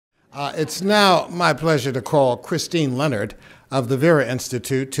It's now my pleasure to call Christine Leonard of the Vera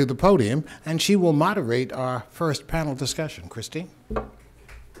Institute to the podium, and she will moderate our first panel discussion. Christine?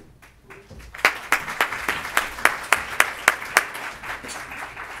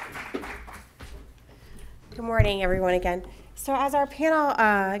 Good morning, everyone, again. So as our panel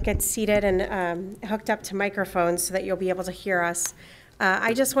gets seated and hooked up to microphones so that you'll be able to hear us,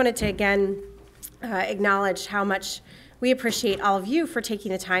 I just wanted to again acknowledge how much we appreciate all of you for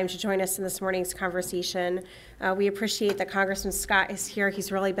taking the time to join us in this morning's conversation. We appreciate that Congressman Scott is here.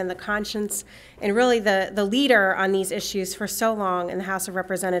 He's really been the conscience and really the leader on these issues for so long in the House of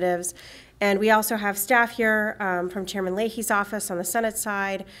Representatives. And we also have staff here from Chairman Leahy's office on the Senate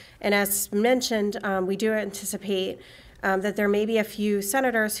side. And as mentioned, we do anticipate that there may be a few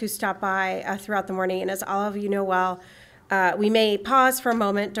senators who stop by throughout the morning. And as all of you know well, we may pause for a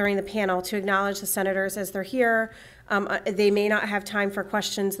moment during the panel to acknowledge the senators as they're here. They may not have time for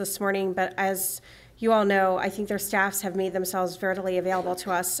questions this morning, but as you all know, I think their staffs have made themselves readily available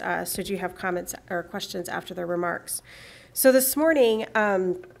to us, should you have comments or questions after their remarks. So this morning,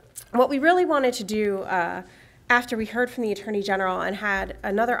 what we really wanted to do after we heard from the Attorney General and had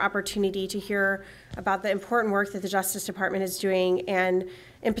another opportunity to hear about the important work that the Justice Department is doing, and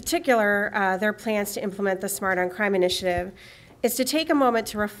in particular, their plans to implement the Smart on Crime initiative, is to take a moment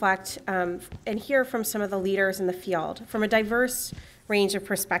to reflect and hear from some of the leaders in the field from a diverse range of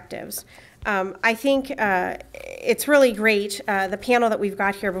perspectives. I think it's really great, the panel that we've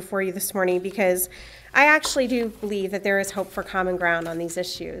got here before you this morning, because I actually do believe that there is hope for common ground on these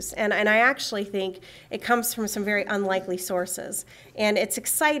issues. And I actually think it comes from some very unlikely sources. And it's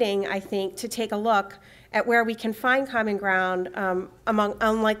exciting, I think, to take a look at where we can find common ground among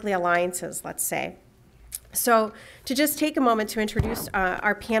unlikely alliances, let's say. So to just take a moment to introduce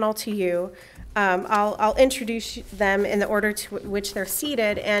our panel to you, I'll introduce them in the order to which they're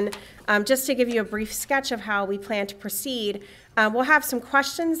seated, and just to give you a brief sketch of how we plan to proceed, we'll have some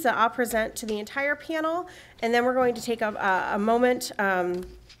questions that I'll present to the entire panel, and then we're going to take a moment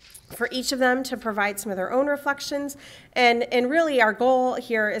for each of them to provide some of their own reflections. And really our goal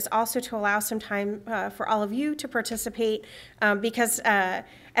here is also to allow some time for all of you to participate, because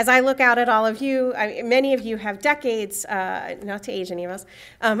as I look out at all of you, many of you have decades, not to age any of us,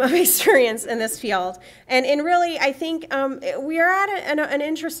 of experience in this field. And really, I think we are at an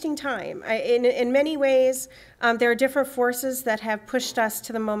interesting time. In many ways, there are different forces that have pushed us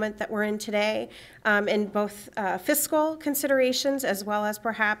to the moment that we're in today, in both fiscal considerations as well as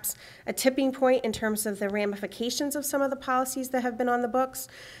perhaps a tipping point in terms of the ramifications of some of the policies that have been on the books.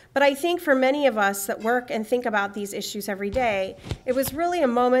 But I think for many of us that work and think about these issues every day, it was really a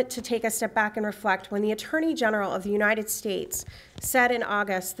moment to take a step back and reflect when the Attorney General of the United States said in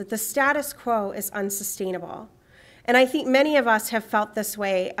August that the status quo is unsustainable. And I think many of us have felt this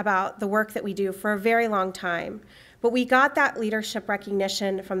way about the work that we do for a very long time. But we got that leadership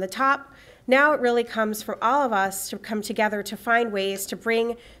recognition from the top. Now it really comes from all of us to come together to find ways to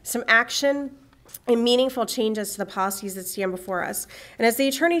bring some action and meaningful changes to the policies that stand before us. And as the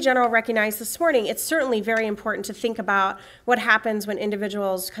Attorney General recognized this morning, it's certainly very important to think about what happens when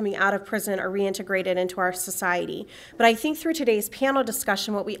individuals coming out of prison are reintegrated into our society. But I think through today's panel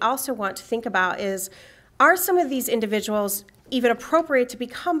discussion, what we also want to think about is, are some of these individuals even appropriate to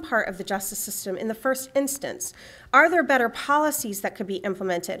become part of the justice system in the first instance? Are there better policies that could be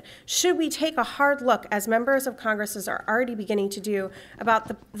implemented? Should we take a hard look, as members of Congress are already beginning to do, about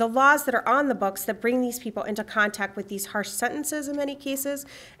the laws that are on the books that bring these people into contact with these harsh sentences in many cases,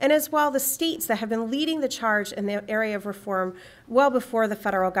 and as well the states that have been leading the charge in the area of reform well before the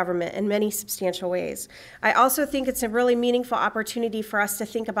federal government in many substantial ways. I also think it's a really meaningful opportunity for us to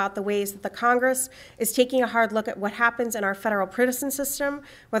think about the ways that the Congress is taking a hard look at what happens in our federal prison system,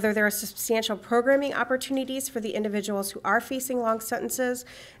 whether there are substantial programming opportunities for the individuals who are facing long sentences.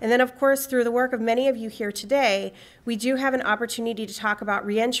 And then, of course, through the work of many of you here today, we do have an opportunity to talk about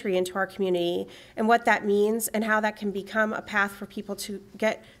reentry into our community and what that means and how that can become a path for people to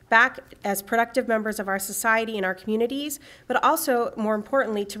get back as productive members of our society and our communities, but also, more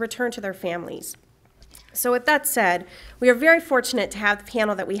importantly, to return to their families. So with that said, we are very fortunate to have the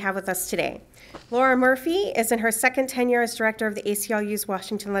panel that we have with us today. Laura Murphy is in her second tenure as director of the ACLU's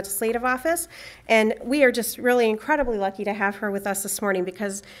Washington Legislative Office, and we are just really incredibly lucky to have her with us this morning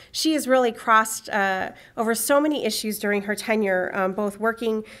because she has really crossed over so many issues during her tenure, both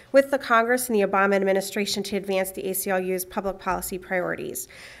working with the Congress and the Obama administration to advance the ACLU's public policy priorities.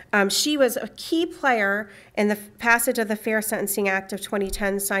 She was a key player in the passage of the Fair Sentencing Act of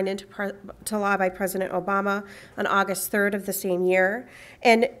 2010, signed into law by President Obama on August 3rd of the same year.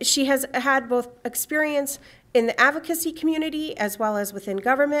 And she has had both experience in the advocacy community as well as within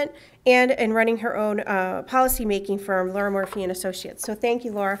government, and in running her own policymaking firm, Laura Murphy and Associates. So thank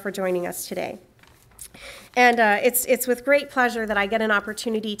you, Laura, for joining us today. And it's with great pleasure that I get an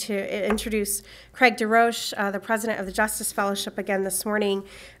opportunity to introduce Craig DeRoche, the president of the Justice Fellowship, again this morning.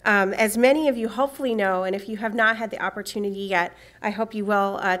 As many of you hopefully know, and if you have not had the opportunity yet, I hope you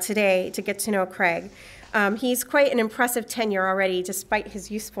will today to get to know Craig. He's quite an impressive tenure already, despite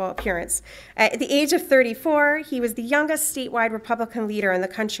his youthful appearance. At the age of 34, he was the youngest statewide Republican leader in the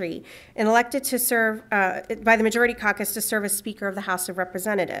country and elected to serve by the Majority Caucus to serve as Speaker of the House of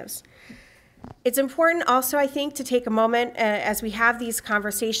Representatives. It's important also, I think, to take a moment as we have these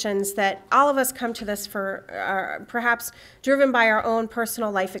conversations that all of us come to this for perhaps driven by our own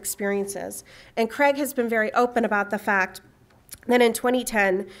personal life experiences. And Craig has been very open about the fact that in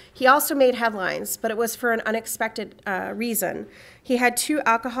 2010, he also made headlines, but it was for an unexpected reason. He had 2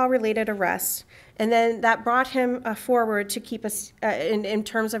 alcohol-related arrests, and then that brought him forward to keep us in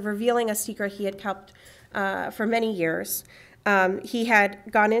terms of revealing a secret he had kept for many years. He had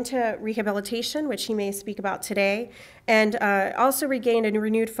gone into rehabilitation, which he may speak about today, and also regained a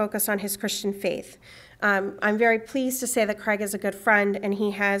renewed focus on his Christian faith. I'm very pleased to say that Craig is a good friend, and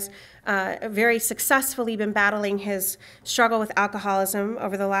he has very successfully been battling his struggle with alcoholism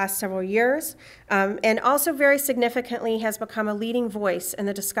over the last several years, and also very significantly has become a leading voice in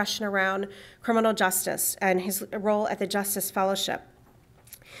the discussion around criminal justice and his role at the Justice Fellowship.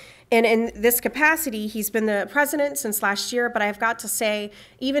 And in this capacity, he's been the president since last year, but I've got to say,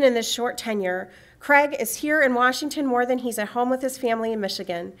 even in this short tenure, Craig is here in Washington more than he's at home with his family in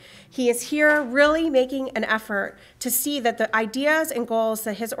Michigan. He is here really making an effort to see that the ideas and goals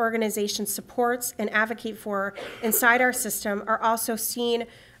that his organization supports and advocate for inside our system are also seen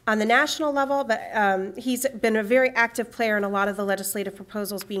on the national level, but he's been a very active player in a lot of the legislative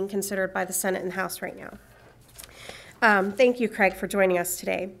proposals being considered by the Senate and House right now. Thank you, Craig, for joining us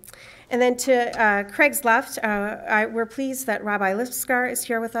today. And then to Craig's left, we're pleased that Rabbi Lipskar is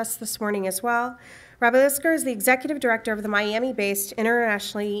here with us this morning as well. Rabbi Lipskar is the executive director of the Miami-based,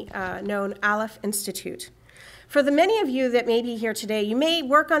 internationally known Aleph Insitute. For the many of you that may be here today, you may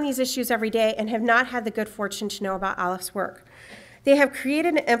work on these issues every day and have not had the good fortune to know about Aleph's work. They have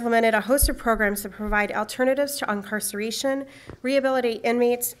created and implemented a host of programs that provide alternatives to incarceration, rehabilitate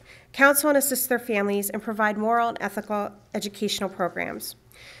inmates, counsel and assist their families, and provide moral and ethical educational programs.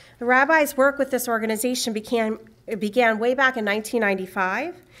 The rabbi's work with this organization began way back in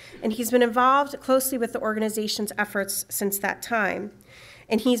 1995, and he's been involved closely with the organization's efforts since that time.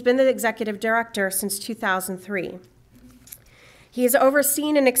 And he's been the executive director since 2003. He has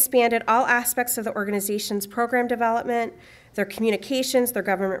overseen and expanded all aspects of the organization's program development, their communications, their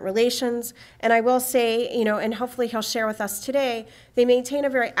government relations, and I will say, and hopefully he'll share with us today, they maintain a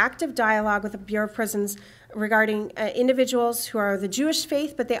very active dialogue with the Bureau of Prisons regarding individuals who are the Jewish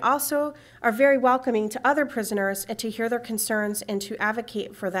faith, but they also are very welcoming to other prisoners and to hear their concerns and to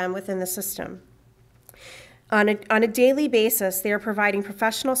advocate for them within the system. On a daily basis, they are providing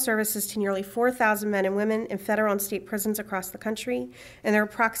professional services to nearly 4,000 men and women in federal and state prisons across the country, and there are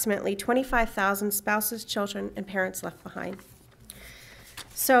approximately 25,000 spouses, children, and parents left behind.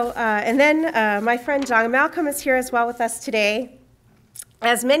 So, and then my friend John Malcolm is here as well with us today.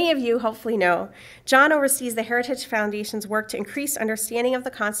 As many of you hopefully know, John oversees the Heritage Foundation's work to increase understanding of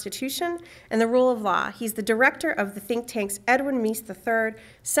the Constitution and the rule of law. He's the director of the think tank's Edwin Meese III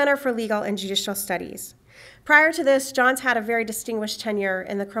Center for Legal and Judicial Studies. Prior to this, John's had a very distinguished tenure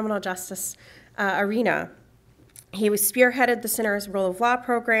in the criminal justice arena. He spearheaded the Center's rule of law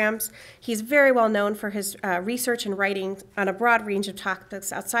programs. He's very well known for his research and writing on a broad range of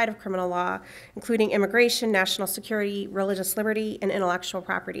topics outside of criminal law, including immigration, national security, religious liberty, and intellectual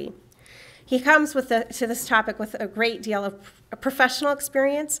property. He comes to this topic with a great deal of professional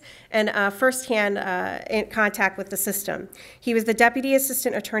experience and firsthand in contact with the system. He was the Deputy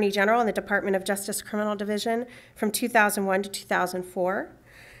Assistant Attorney General in the Department of Justice Criminal Division from 2001 to 2004.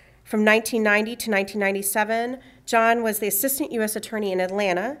 From 1990 to 1997, John was the Assistant U.S. Attorney in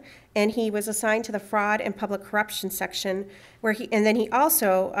Atlanta, and he was assigned to the Fraud and Public Corruption section, and then he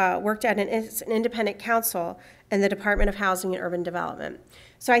also worked at an independent counsel in the Department of Housing and Urban Development.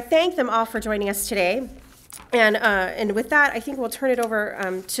 So I thank them all for joining us today. And with that, I think we'll turn it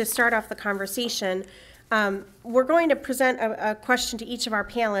over to start off the conversation. We're going to present a question to each of our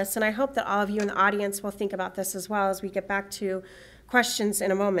panelists, and I hope that all of you in the audience will think about this as well as we get back to questions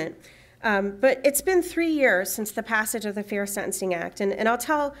in a moment. But it's been 3 years since the passage of the Fair Sentencing Act, and I'll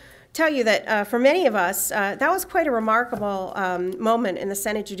tell you that for many of us, that was quite a remarkable moment in the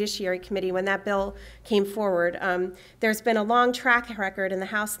Senate Judiciary Committee when that bill came forward. There's been a long track record in the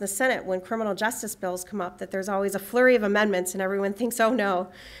House and the Senate when criminal justice bills come up that there's always a flurry of amendments and everyone thinks, oh no,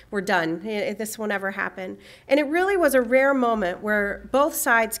 we're done. This will never happen. And it really was a rare moment where both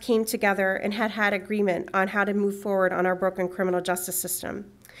sides came together and had agreement on how to move forward on our broken criminal justice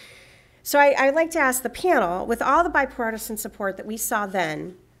system. So I'd like to ask the panel, with all the bipartisan support that we saw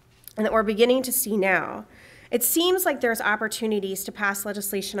then and that we're beginning to see now, it seems like there's opportunities to pass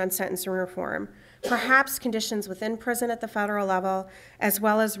legislation on sentencing reform, perhaps conditions within prison at the federal level, as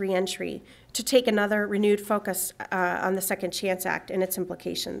well as reentry, to take another renewed focus on the Second Chance Act and its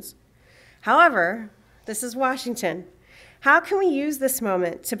implications. However, this is Washington. How can we use this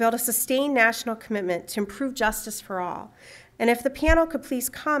moment to build a sustained national commitment to improve justice for all? And if the panel could please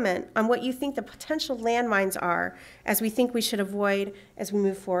comment on what you think the potential landmines are as we think we should avoid as we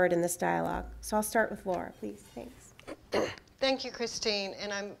move forward in this dialogue. So I'll start with Laura, please. Thanks. Thank you, Christine,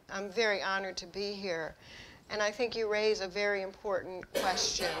 and I'm very honored to be here. And I think you raise a very important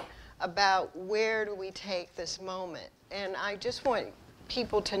question about where do we take this moment. And I just want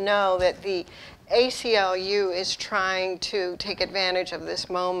people to know that the ACLU is trying to take advantage of this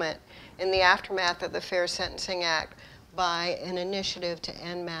moment in the aftermath of the Fair Sentencing Act by an initiative to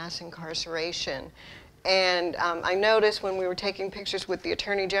end mass incarceration. And I noticed when we were taking pictures with the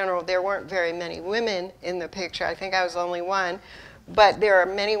Attorney General, there weren't very many women in the picture. I think I was the only one. But there are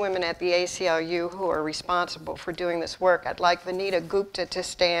many women at the ACLU who are responsible for doing this work. I'd like Vanita Gupta to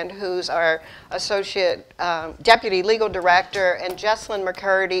stand, who's our Associate Deputy Legal Director, and Jesslyn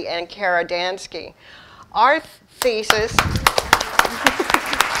McCurdy and Kara Dansky. Our thesis...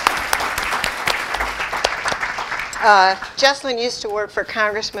 Jesslyn used to work for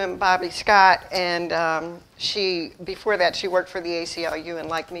Congressman Bobby Scott, and before that she worked for the ACLU, and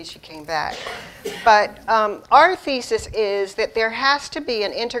like me, she came back. But our thesis is that there has to be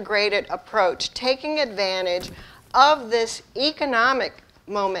an integrated approach, taking advantage of this economic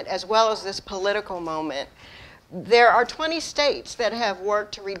moment as well as this political moment. There are 20 states that have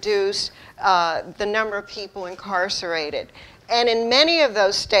worked to reduce the number of people incarcerated. And in many of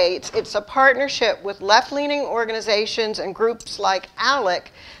those states, it's a partnership with left-leaning organizations and groups like ALEC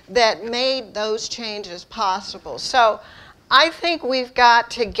that made those changes possible. So I think we've got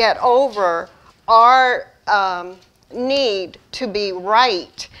to get over our need to be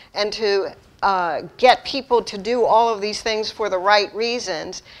right and to get people to do all of these things for the right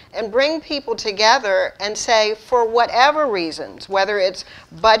reasons and bring people together and say, for whatever reasons, whether it's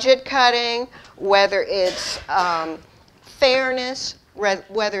budget cutting, whether it's fairness,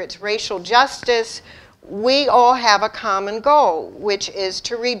 whether it's racial justice, we all have a common goal, which is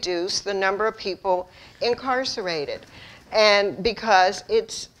to reduce the number of people incarcerated. And because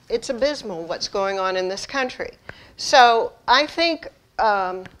it's abysmal what's going on in this country. So I think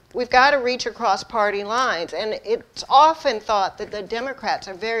we've got to reach across party lines. And it's often thought that the Democrats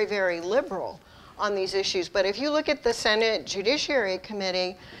are very, very liberal on these issues. But if you look at the Senate Judiciary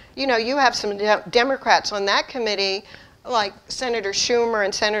Committee, you know, you have some Democrats on that committee like Senator Schumer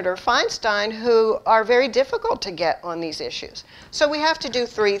and Senator Feinstein, who are very difficult to get on these issues. So we have to do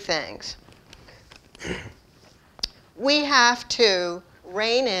three things. We have to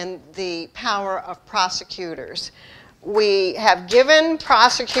rein in the power of prosecutors. We have given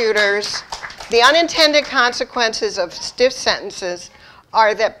prosecutors the unintended consequences of stiff sentences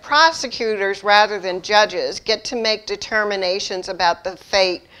are that prosecutors, rather than judges, get to make determinations about the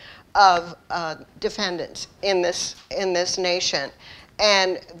fate of defendants in this nation.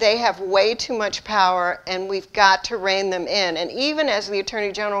 And they have way too much power, and we've got to rein them in. And even as the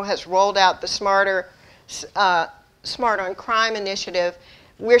Attorney General has rolled out the Smart on Crime initiative,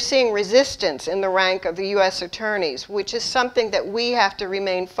 we're seeing resistance in the rank of the U.S. attorneys, which is something that we have to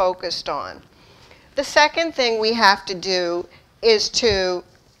remain focused on. The second thing we have to do is to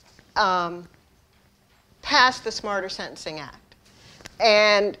pass the Smarter Sentencing Act.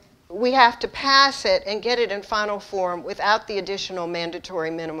 And we have to pass it and get it in final form without the additional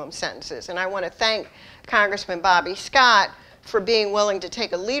mandatory minimum sentences. And I want to thank Congressman Bobby Scott for being willing to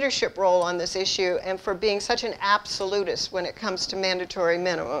take a leadership role on this issue and for being such an absolutist when it comes to mandatory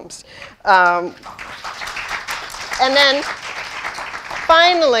minimums. And then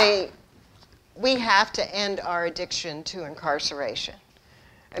finally, we have to end our addiction to incarceration.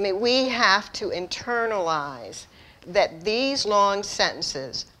 I mean, we have to internalize that these long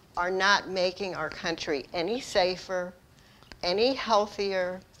sentences are not making our country any safer, any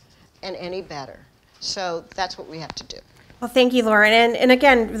healthier, and any better. So that's what we have to do. Well, thank you, Lauren. And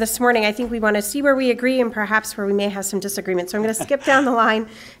again, this morning, I think we want to see where we agree and perhaps where we may have some disagreement. So I'm going to skip down the line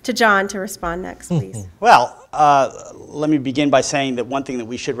to John to respond next, please. Well, let me begin by saying that one thing that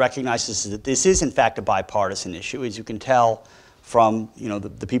we should recognize is that this is, in fact, a bipartisan issue. As you can tell from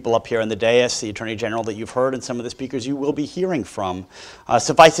the people up here in the dais, the Attorney General that you've heard, and some of the speakers you will be hearing from.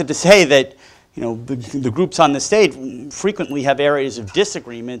 Suffice it to say that the groups on the stage frequently have areas of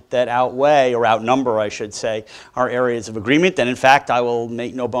disagreement that outweigh, or outnumber, I should say, our areas of agreement. And in fact, I will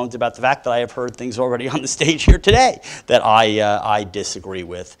make no bones about the fact that I have heard things already on the stage here today that I disagree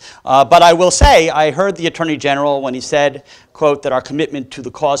with. But I will say, I heard the Attorney General when he said, quote, that our commitment to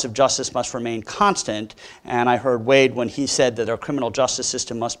the cause of justice must remain constant. And I heard Wade when he said that our criminal justice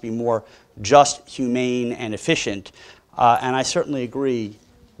system must be more just, humane, and efficient. And I certainly agree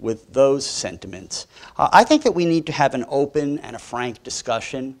with those sentiments. I think that we need to have an open and a frank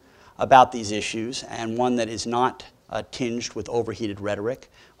discussion about these issues, and one that is not tinged with overheated rhetoric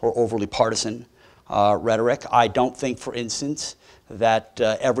or overly partisan rhetoric. I don't think, for instance, that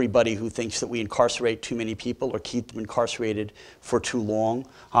everybody who thinks that we incarcerate too many people or keep them incarcerated for too long,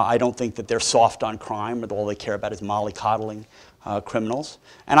 I don't think that they're soft on crime or that all they care about is mollycoddling criminals.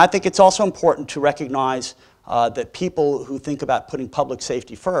 And I think it's also important to recognize that people who think about putting public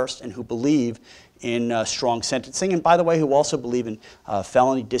safety first and who believe in strong sentencing, and by the way, who also believe in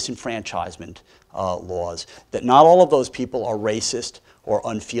felony disenfranchisement laws, that not all of those people are racist or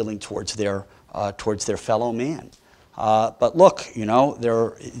unfeeling towards their fellow man. But look,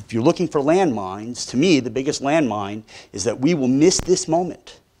 if you're looking for landmines, to me, the biggest landmine is that we will miss this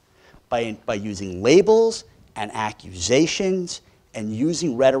moment by using labels and accusations and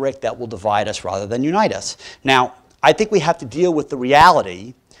using rhetoric that will divide us rather than unite us. Now, I think we have to deal with the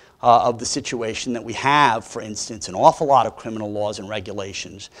reality of the situation that we have, for instance, an awful lot of criminal laws and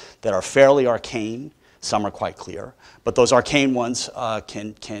regulations that are fairly arcane. Some are quite clear, but those arcane ones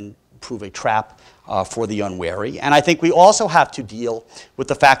can prove a trap for the unwary. And I think we also have to deal with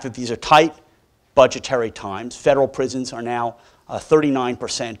the fact that these are tight budgetary times. Federal prisons are now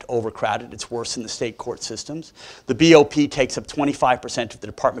 39% overcrowded. It's worse in the state court systems. The BOP takes up 25% of the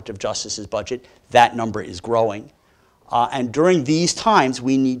Department of Justice's budget. That number is growing. And during these times,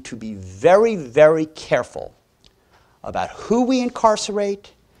 we need to be very, very careful about who we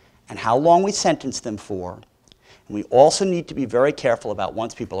incarcerate and how long we sentence them for. And we also need to be very careful about,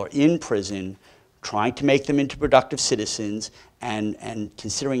 once people are in prison, trying to make them into productive citizens and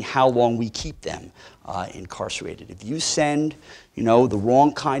considering how long we keep them incarcerated. If you send, the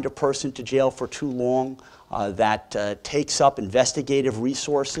wrong kind of person to jail for too long, that takes up investigative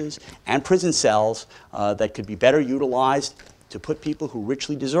resources and prison cells that could be better utilized to put people who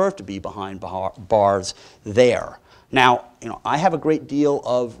richly deserve to be behind bars there. Now, I have a great deal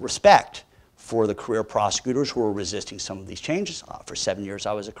of respect for the career prosecutors who are resisting some of these changes. For 7 years,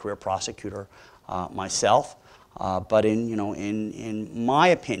 I was a career prosecutor myself. But in my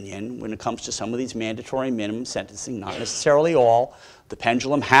opinion, when it comes to some of these mandatory minimum sentencing, not necessarily all, the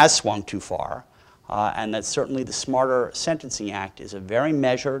pendulum has swung too far. And that certainly the Smarter Sentencing Act is a very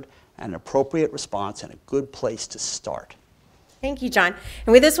measured and appropriate response and a good place to start. Thank you, John.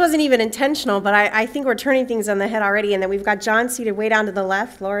 And this wasn't even intentional, but I think we're turning things on the head already. And then we've got John seated way down to the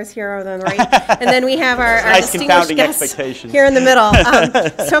left, Laura's here over on the right, and then we have our nice distinguished guest here in the middle.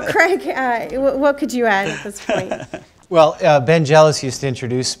 So, Craig, what could you add at this point? Well, Ben Jealous used to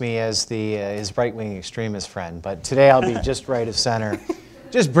introduce me as his right-wing extremist friend, but today I'll be just right of center.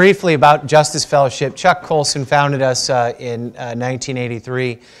 Just briefly about Justice Fellowship. Chuck Colson founded us in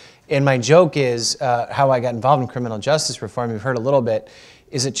 1983. And my joke is how I got involved in criminal justice reform, you've heard a little bit,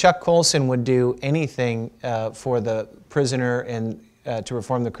 is that Chuck Colson would do anything for the prisoner and to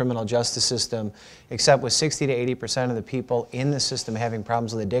reform the criminal justice system, except with 60 to 80% of the people in the system having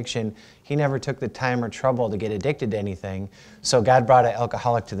problems with addiction, he never took the time or trouble to get addicted to anything, so God brought an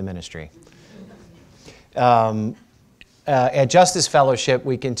alcoholic to the ministry. At Justice Fellowship,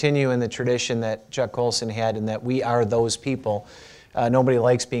 we continue in the tradition that Chuck Colson had, in that we are those people. Nobody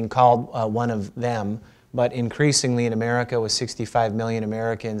likes being called one of them, but increasingly in America, with 65 million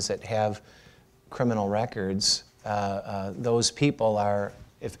Americans that have criminal records, those people are,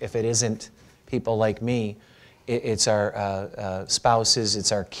 if it isn't people like me, it's our spouses,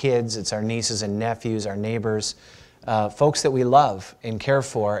 it's our kids, it's our nieces and nephews, our neighbors, folks that we love and care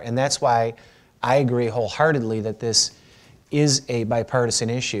for. And that's why I agree wholeheartedly that this is a bipartisan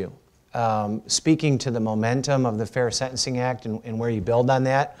issue. Speaking to the momentum of the Fair Sentencing Act and where you build on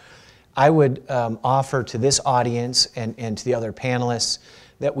that, I would offer to this audience and to the other panelists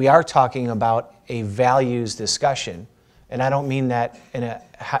that we are talking about a values discussion. And I don't mean that in a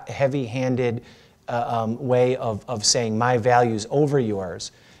heavy-handed, way of saying my values over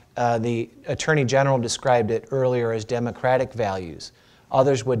yours. The Attorney General described it earlier as democratic values.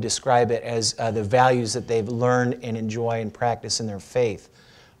 Others would describe it as the values that they've learned and enjoy and practice in their faith.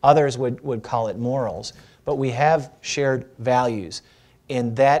 Others would call it morals. But we have shared values,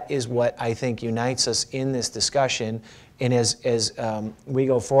 and that is what I think unites us in this discussion. And as we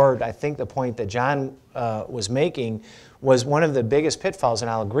go forward, I think the point that John was making was one of the biggest pitfalls,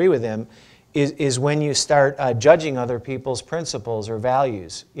 and I'll agree with him, is when you start judging other people's principles or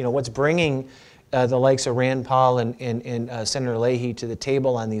values. You know, what's bringing the likes of Rand Paul and Senator Leahy to the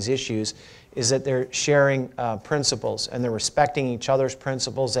table on these issues is that they're sharing principles and they're respecting each other's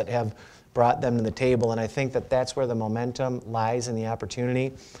principles that have brought them to the table. And I think that that's where the momentum lies in the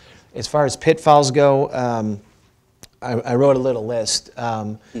opportunity. As far as pitfalls go, I wrote a little list.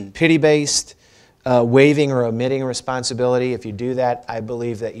 Pity-based, waiving or omitting responsibility. If you do that, I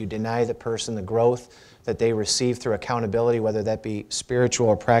believe that you deny the person the growth that they receive through accountability, whether that be spiritual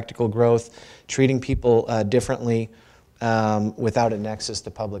or practical growth, treating people differently without a nexus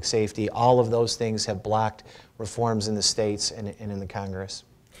to public safety. All of those things have blocked reforms in the states and in the Congress.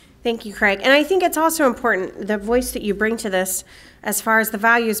 Thank you, Craig. And I think it's also important, the voice that you bring to this as far as the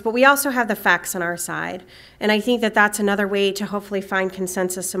values, but we also have the facts on our side. And I think that that's another way to hopefully find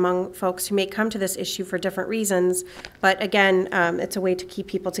consensus among folks who may come to this issue for different reasons. But again, it's a way to keep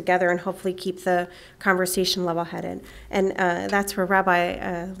people together and hopefully keep the conversation level-headed. And that's where Rabbi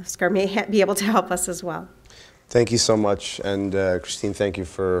Lipskar may be able to help us as well. Thank you so much. And Christine, thank you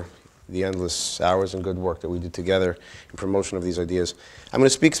for the endless hours and good work that we did together in promotion of these ideas. I'm going to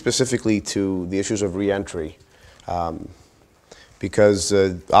speak specifically to the issues of reentry, because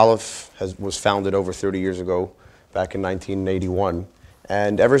Aleph was founded over 30 years ago, back in 1981,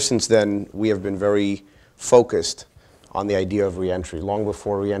 and ever since then we have been very focused on the idea of reentry, long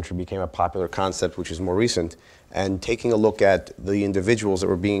before reentry became a popular concept, which is more recent, and taking a look at the individuals that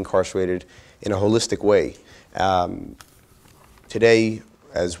were being incarcerated in a holistic way. Today,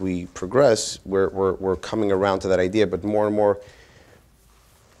 as we progress, we're coming around to that idea, but more and more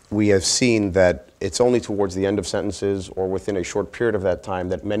we have seen that it's only towards the end of sentences or within a short period of that time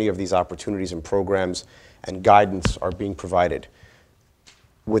that many of these opportunities and programs and guidance are being provided,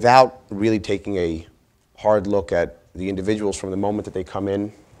 without really taking a hard look at the individuals from the moment that they come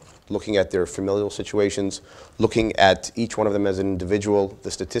in, looking at their familial situations, looking at each one of them as an individual.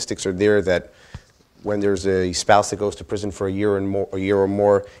 The statistics are there that when there's a spouse that goes to prison for a year or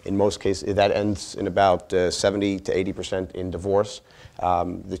more, in most cases that ends in about 70 to 80% in divorce.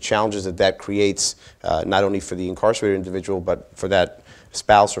 The challenges that creates, not only for the incarcerated individual, but for that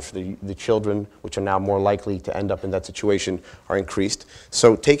spouse or for the children, which are now more likely to end up in that situation, are increased.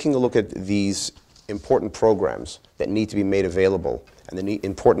 So taking a look at these important programs that need to be made available and the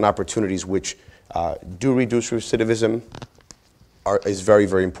important opportunities which do reduce recidivism is very,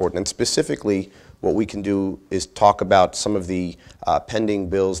 very important. And specifically, what we can do is talk about some of the pending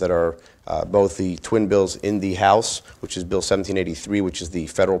bills that are both the twin bills in the House, which is Bill 1783, which is the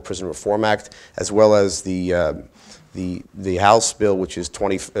Federal Prison Reform Act, as well as the House bill, which is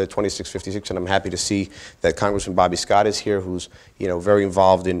 2656, and I'm happy to see that Congressman Bobby Scott is here, who's very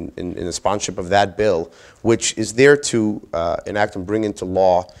involved in the sponsorship of that bill, which is there to enact and bring into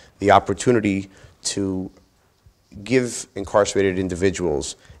law the opportunity to give incarcerated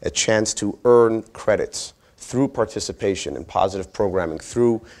individuals a chance to earn credits through participation in positive programming,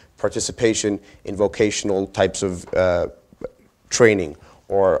 through participation in vocational types of training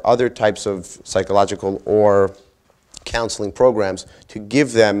or other types of psychological or counseling programs, to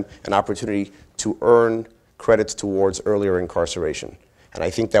give them an opportunity to earn credits towards earlier incarceration. And I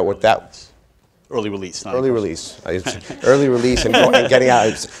think that what that... Early release. Early release. Early release and getting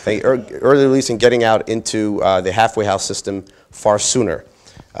out. Early release and getting out into the halfway house system far sooner.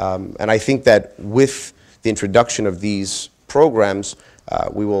 And I think that with the introduction of these programs,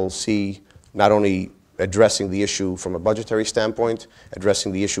 we will see not only addressing the issue from a budgetary standpoint,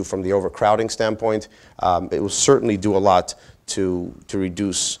 addressing the issue from the overcrowding standpoint, it will certainly do a lot to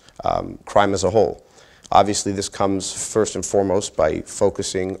reduce crime as a whole. Obviously, this comes first and foremost by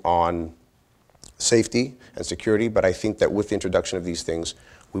focusing on safety and security, but I think that with the introduction of these things,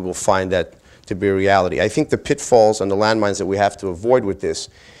 we will find that to be a reality. I think the pitfalls and the landmines that we have to avoid with this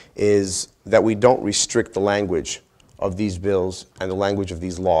is that we don't restrict the language of these bills and the language of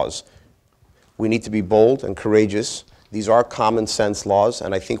these laws. We need to be bold and courageous. These are common sense laws,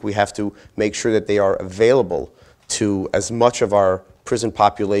 and I think we have to make sure that they are available to as much of our prison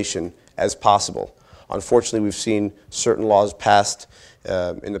population as possible. Unfortunately, we've seen certain laws passed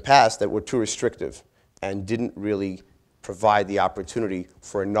in the past that were too restrictive and didn't really provide the opportunity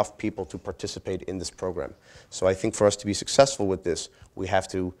for enough people to participate in this program. So I think for us to be successful with this, we have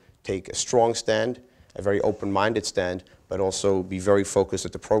to take a strong stand, a very open-minded stand, but also be very focused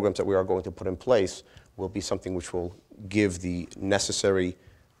that the programs that we are going to put in place will be something which will give the necessary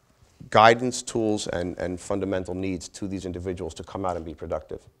guidance, tools, and fundamental needs to these individuals to come out and be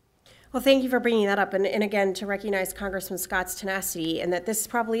productive. Well, thank you for bringing that up, and again, to recognize Congressman Scott's tenacity, and that this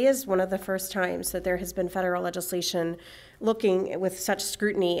probably is one of the first times that there has been federal legislation looking with such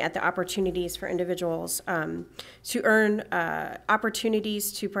scrutiny at the opportunities for individuals to earn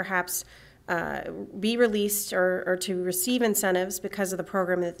opportunities to perhaps be released or to receive incentives because of the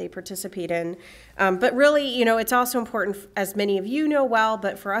program that they participate in. But really, you know, it's also important, as many of you know well,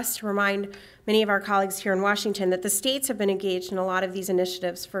 but for us to remind many of our colleagues here in Washington that the states have been engaged in a lot of these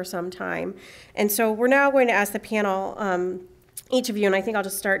initiatives for some time. And so we're now going to ask the panel, each of you, and I think I'll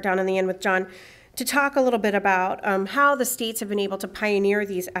just start down in the end with John, to talk a little bit about how the states have been able to pioneer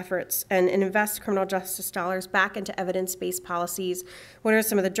these efforts and invest criminal justice dollars back into evidence-based policies. What are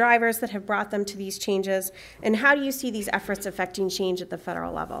some of the drivers that have brought them to these changes, and how do you see these efforts affecting change at the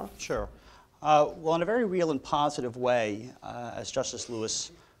federal level? Sure. Well, in a very real and positive way, as Justice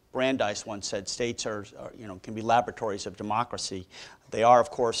Lewis Brandeis once said, states are, can be laboratories of democracy. They are, of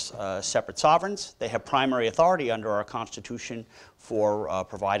course, separate sovereigns. They have primary authority under our Constitution for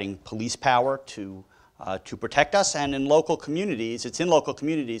providing police power to protect us. And in local communities, it's in local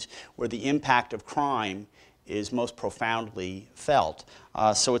communities where the impact of crime is most profoundly felt.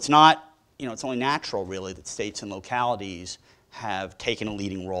 So it's not, it's only natural, really, that states and localities have taken a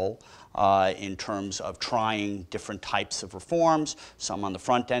leading role in terms of trying different types of reforms, some on the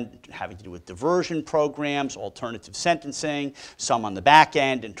front end having to do with diversion programs, alternative sentencing, some on the back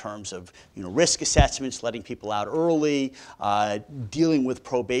end in terms of risk assessments, letting people out early, dealing with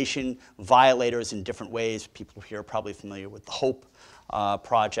probation violators in different ways. People here are probably familiar with the HOPE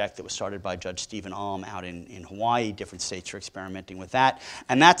project that was started by Judge Stephen Alm out in Hawaii. Different states are experimenting with that.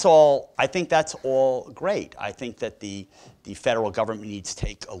 And that's all, I think that's all great. I think that the federal government needs to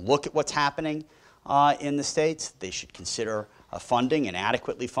take a look at what's happening in the states. They should consider funding and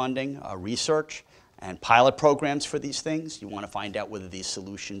adequately funding research and pilot programs for these things. You want to find out whether these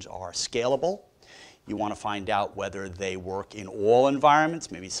solutions are scalable. You want to find out whether they work in all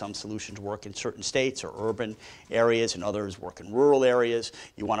environments. Maybe some solutions work in certain states or urban areas and others work in rural areas.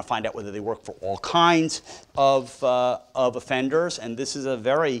 You want to find out whether they work for all kinds of offenders. And this is a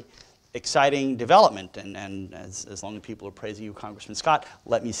very exciting development. And as long as people are praising you, Congressman Scott,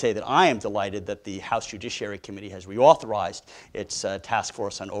 let me say that I am delighted that the House Judiciary Committee has reauthorized its task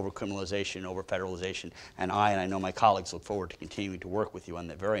force on overcriminalization, overfederalization. And I know my colleagues look forward to continuing to work with you on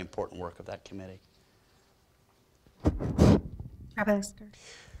the very important work of that committee. Rabbi Lipskar.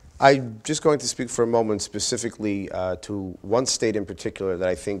 I'm just going to speak for a moment specifically to one state in particular that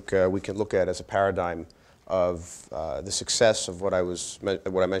I think we can look at as a paradigm of the success of what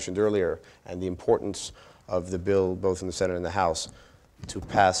I mentioned earlier and the importance of the bill both in the Senate and the House to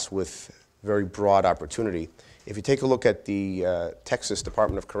pass with very broad opportunity. If you take a look at the Texas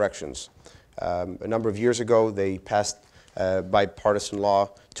Department of Corrections, a number of years ago they passed bipartisan law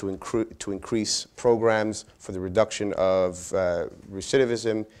to increase programs for the reduction of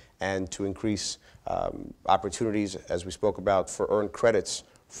recidivism and to increase opportunities, as we spoke about, for earned credits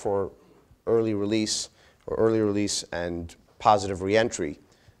for early release and positive reentry.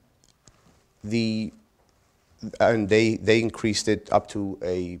 And they increased it up to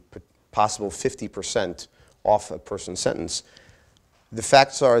a possible 50% off a person's sentence. The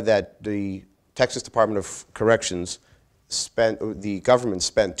facts are that the Texas Department of Corrections the government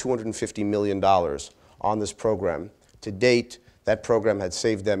spent $250 million on this program. To date, that program had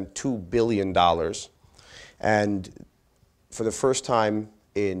saved them $2 billion. And for the first time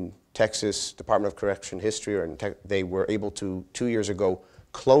in Texas Department of Correction history, they were able to, 2 years ago,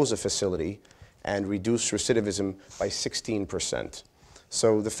 close a facility and reduce recidivism by 16%.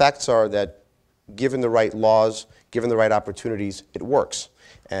 So the facts are that given the right laws, given the right opportunities, it works.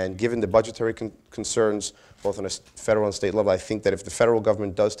 And given the budgetary concerns, both on a federal and state level, I think that if the federal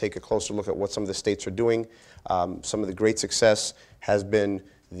government does take a closer look at what some of the states are doing, some of the great success has been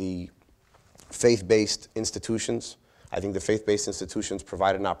the faith-based institutions. I think the faith-based institutions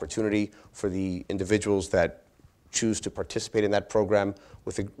provide an opportunity for the individuals that choose to participate in that program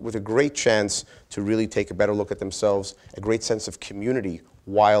with a great chance to really take a better look at themselves, a great sense of community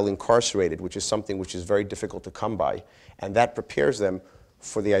while incarcerated, which is something which is very difficult to come by. And that prepares them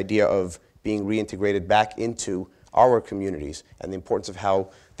for the idea of being reintegrated back into our communities and the importance of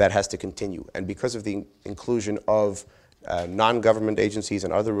how that has to continue. And because of the inclusion of non-government agencies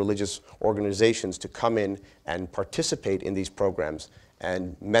and other religious organizations to come in and participate in these programs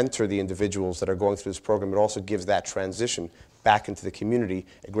and mentor the individuals that are going through this program. It also gives that transition back into the community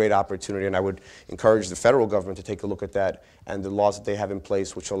a great opportunity, and I would encourage the federal government to take a look at that and the laws that they have in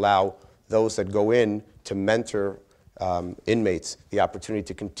place which allow those that go in to mentor inmates the opportunity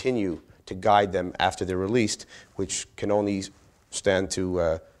to continue to guide them after they're released, which can only stand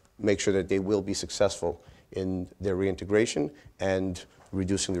to make sure that they will be successful in their reintegration and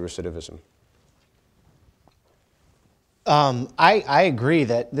reducing the recidivism. I agree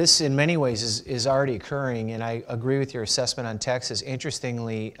that this in many ways is already occurring, and I agree with your assessment on Texas.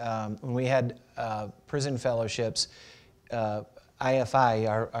 Interestingly, when we had prison fellowships,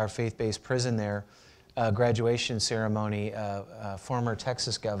 IFI, our faith-based prison there, graduation ceremony, former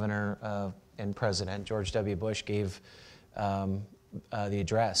Texas governor and president George W. Bush gave the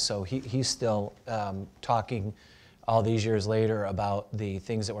address. So he's still talking all these years later about the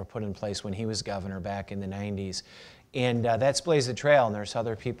things that were put in place when he was governor back in the 90s. And that's blazed the trail, and there's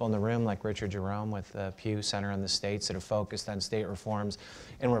other people in the room like Richard Jerome with the Pew Center on the States that have focused on state reforms.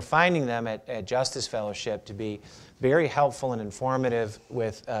 And we're finding them at Justice Fellowship to be very helpful and informative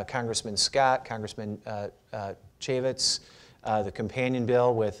with Congressman Scott, Congressman Chavitz, the companion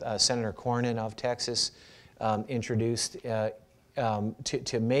bill with Senator Cornyn of Texas introduced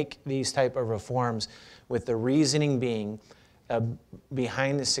to make these type of reforms, with the reasoning being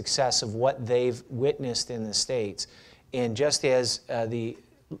behind the success of what they've witnessed in the states. And just as the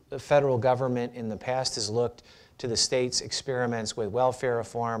federal government in the past has looked to the states' experiments with welfare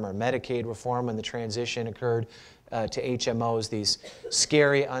reform or Medicaid reform when the transition occurred to HMOs, these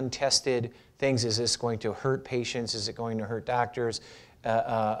scary, untested things. Is this going to hurt patients? Is it going to hurt doctors?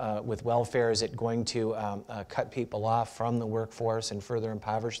 With welfare, is it going to cut people off from the workforce and further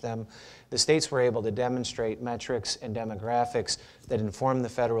impoverish them? The states were able to demonstrate metrics and demographics that inform the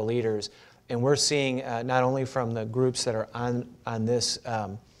federal leaders, and we're seeing not only from the groups that are on this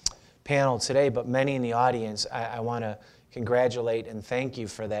panel today, but many in the audience. I want to congratulate and thank you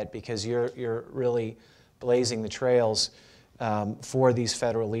for that, because you're really blazing the trails for these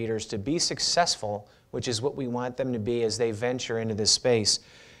federal leaders to be successful, which is what we want them to be as they venture into this space.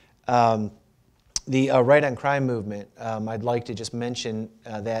 The Right on Crime movement, I'd like to just mention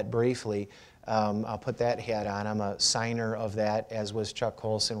that briefly. I'll put that hat on. I'm a signer of that, as was Chuck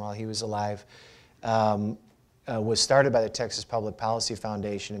Colson while he was alive. Was started by the Texas Public Policy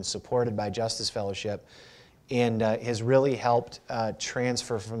Foundation and supported by Justice Fellowship, and has really helped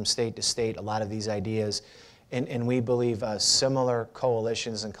transfer from state to state a lot of these ideas. And we believe similar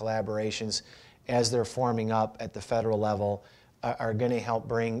coalitions and collaborations, as they're forming up at the federal level, are going to help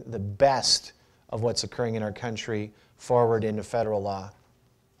bring the best of what's occurring in our country forward into federal law.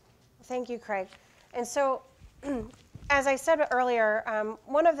 Thank you, Craig. And so, as I said earlier,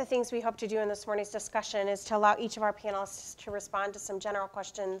 one of the things we hope to do in this morning's discussion is to allow each of our panelists to respond to some general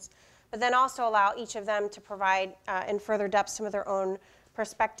questions, but then also allow each of them to provide in further depth some of their own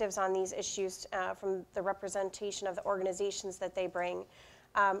perspectives on these issues from the representation of the organizations that they bring.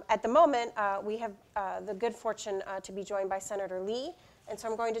 At the moment, we have the good fortune to be joined by Senator Lee, and so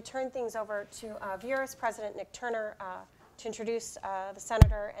I'm going to turn things over to Vera's President Nick Turner to introduce the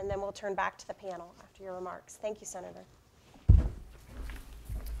Senator, and then we'll turn back to the panel after your remarks. Thank you, Senator.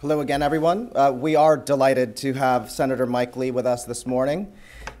 Hello again, everyone. We are delighted to have Senator Mike Lee with us this morning.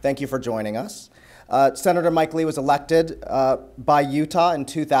 Thank you for joining us. Senator Mike Lee was elected by Utah in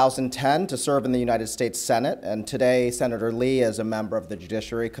 2010 to serve in the United States Senate, and today Senator Lee is a member of the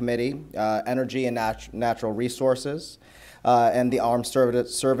Judiciary Committee, Energy and Natural Resources, and the Armed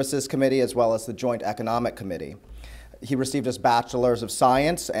Services Committee, as well as the Joint Economic Committee. He received his Bachelor's of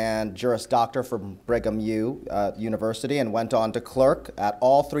Science and Juris Doctor from Brigham Young University, and went on to clerk at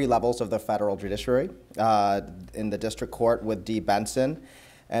all three levels of the federal judiciary, in the district court with D. Benson.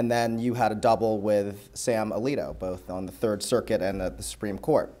 And then you had a double with Sam Alito, both on the Third Circuit and at the Supreme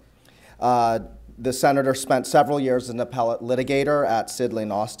Court. The senator spent several years as an appellate litigator at Sidley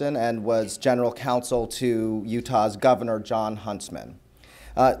and Austin, and was general counsel to Utah's Governor John Huntsman.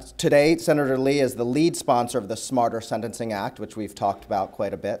 Today, Senator Lee is the lead sponsor of the Smarter Sentencing Act, which we've talked about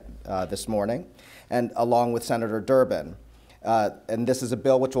quite a bit this morning, and along with Senator Durbin. And this is a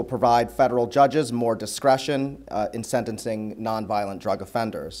bill which will provide federal judges more discretion in sentencing nonviolent drug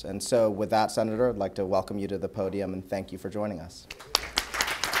offenders. And so with that, Senator, I'd like to welcome you to the podium and thank you for joining us.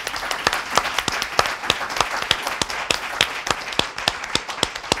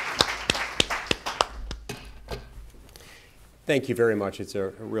 Thank you very much. It's a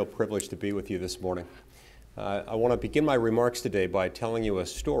real privilege to be with you this morning. I want to begin my remarks today by telling you a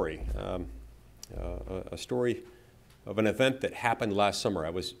story of an event that happened last summer. I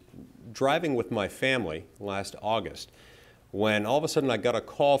was driving with my family last August when all of a sudden I got a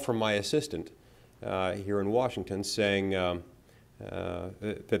call from my assistant here in Washington saying that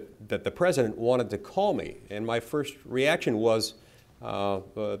the president wanted to call me. And my first reaction was,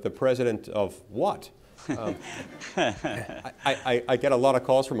 the president of what? I get a lot of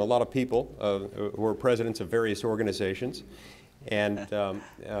calls from a lot of people who are presidents of various organizations. And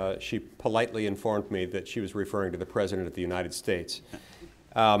she politely informed me that she was referring to the President of the United States.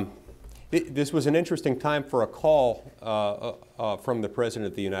 This was an interesting time for a call from the President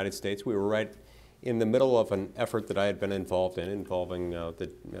of the United States. We were right in the middle of an effort that I had been involved in involving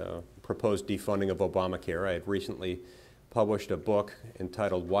the proposed defunding of Obamacare. I had recently published a book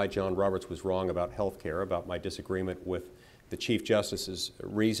entitled Why John Roberts Was Wrong About Health Care, about my disagreement with the Chief Justice's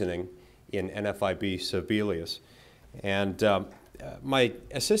reasoning in NFIB Sebelius. And my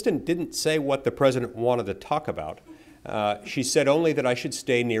assistant didn't say what the president wanted to talk about. She said only that I should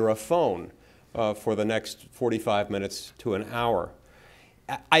stay near a phone for the next 45 minutes to an hour.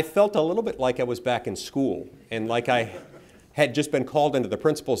 I felt a little bit like I was back in school and like I had just been called into the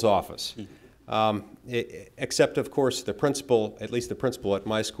principal's office. Except, of course, the principal, at least the principal at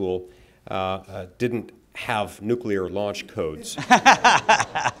my school, didn't have nuclear launch codes.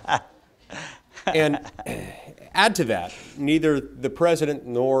 And add to that, neither the president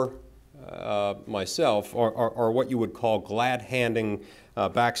nor myself are what you would call glad-handing,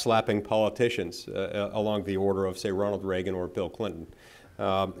 backslapping politicians along the order of, say, Ronald Reagan or Bill Clinton.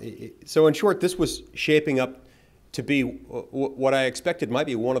 So in short, this was shaping up to be what I expected might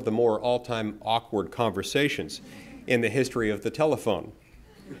be one of the more all-time awkward conversations in the history of the telephone.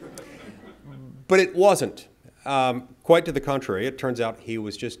 But it wasn't. Quite to the contrary, it turns out he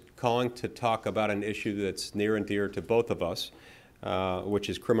was just calling to talk about an issue that's near and dear to both of us, which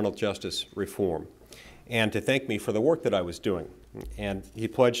is criminal justice reform, and to thank me for the work that I was doing. And he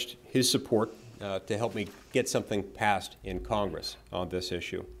pledged his support to help me get something passed in Congress on this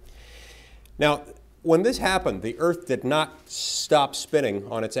issue. Now, when this happened, the earth did not stop spinning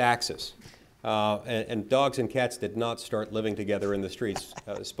on its axis, and dogs and cats did not start living together in the streets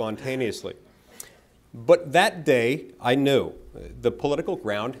spontaneously. But that day, I knew the political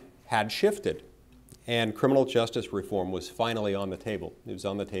ground had shifted, and criminal justice reform was finally on the table. It was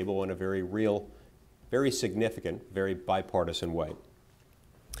on the table in a very real, very significant, very bipartisan way.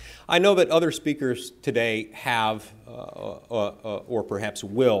 I know that other speakers today have, or perhaps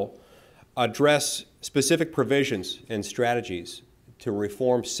will, address specific provisions and strategies to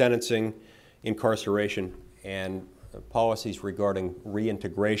reform sentencing, incarceration, and policies regarding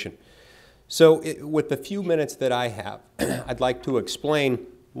reintegration. So with the few minutes that I have, I'd like to explain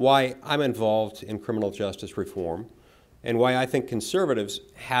why I'm involved in criminal justice reform and why I think conservatives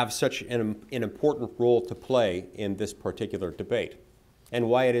have such an important role to play in this particular debate, and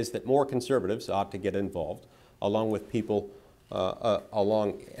why it is that more conservatives ought to get involved, along with people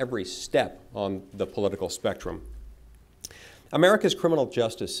along every step on the political spectrum. America's criminal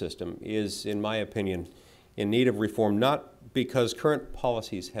justice system is, in my opinion, in need of reform, not because current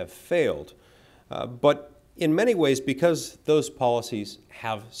policies have failed, but in many ways because those policies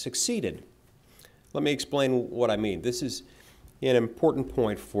have succeeded. Let me explain what I mean. This is an important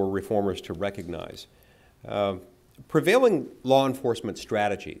point for reformers to recognize. Prevailing law enforcement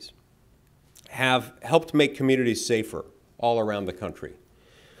strategies have helped make communities safer all around the country.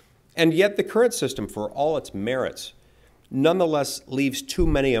 And yet the current system, for all its merits, nonetheless leaves too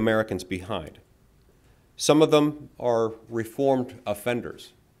many Americans behind. Some of them are reformed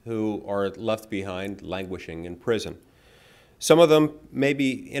offenders who are left behind languishing in prison. Some of them may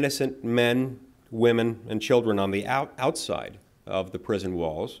be innocent men, women, and children on the outside of the prison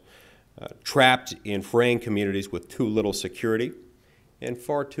walls, trapped in fraying communities with too little security and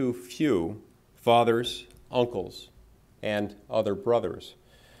far too few fathers, uncles, and other brothers.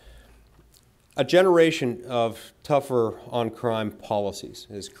 A generation of tougher on-crime policies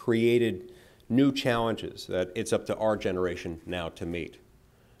has created new challenges that it's up to our generation now to meet.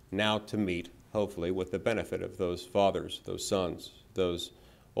 Now to meet, hopefully, with the benefit of those fathers, those sons, those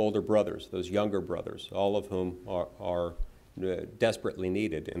older brothers, those younger brothers, all of whom are desperately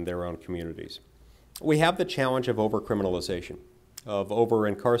needed in their own communities. We have the challenge of over-criminalization, of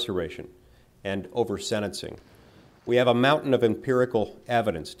over-incarceration, and over-sentencing. We have a mountain of empirical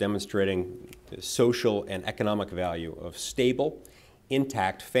evidence demonstrating the social and economic value of stable,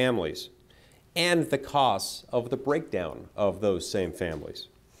 intact families, and the costs of the breakdown of those same families.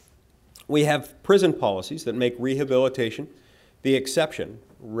 We have prison policies that make rehabilitation the exception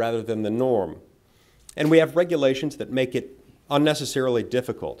rather than the norm. And we have regulations that make it unnecessarily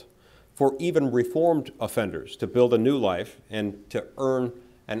difficult for even reformed offenders to build a new life and to earn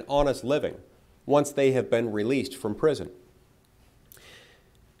an honest living once they have been released from prison.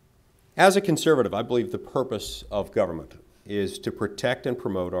 As a conservative, I believe the purpose of government is to protect and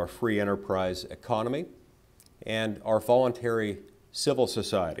promote our free enterprise economy and our voluntary civil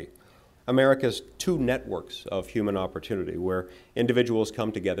society, America's two networks of human opportunity where individuals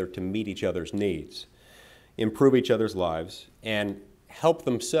come together to meet each other's needs, improve each other's lives, and help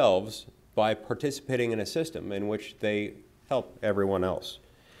themselves by participating in a system in which they help everyone else.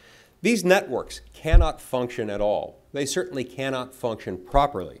 These networks cannot function at all. They certainly cannot function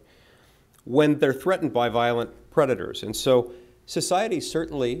properly when they're threatened by violent predators. And so society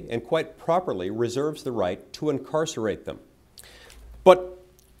certainly and quite properly reserves the right to incarcerate them. But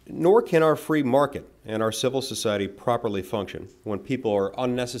nor can our free market and our civil society properly function when people are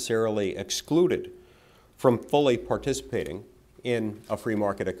unnecessarily excluded from fully participating in a free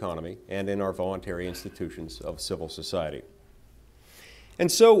market economy and in our voluntary institutions of civil society.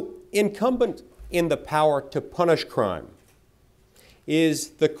 And so, incumbent in the power to punish crime is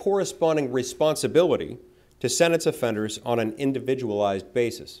the corresponding responsibility to sentence offenders on an individualized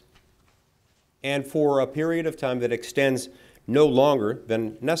basis and for a period of time that extends no longer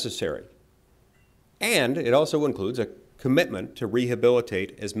than necessary. And it also includes a commitment to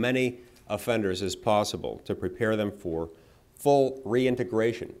rehabilitate as many offenders as possible to prepare them for full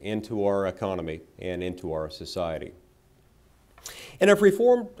reintegration into our economy and into our society. And if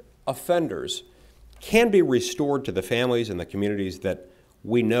reformed offenders can be restored to the families and the communities that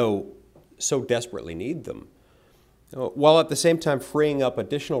we know so desperately need them, while at the same time freeing up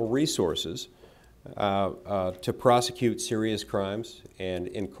additional resources to prosecute serious crimes and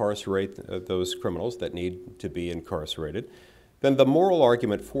incarcerate those criminals that need to be incarcerated, then the moral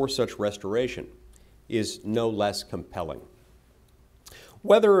argument for such restoration is no less compelling.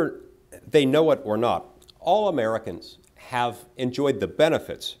 Whether they know it or not, all Americans have enjoyed the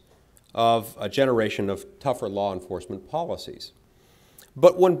benefits of a generation of tougher law enforcement policies.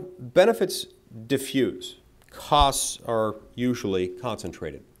 But when benefits diffuse, costs are usually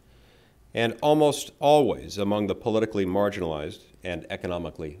concentrated, and almost always among the politically marginalized and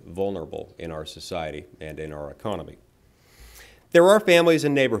economically vulnerable in our society and in our economy. There are families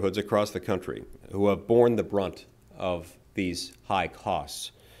and neighborhoods across the country who have borne the brunt of these high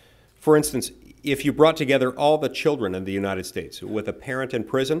costs. For instance, if you brought together all the children in the United States with a parent in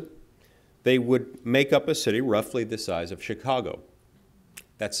prison, they would make up a city roughly the size of Chicago.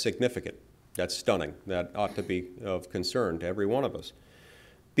 That's significant. That's stunning. That ought to be of concern to every one of us.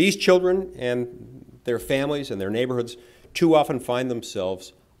 These children and their families and their neighborhoods too often find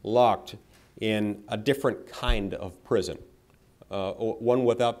themselves locked in a different kind of prison, one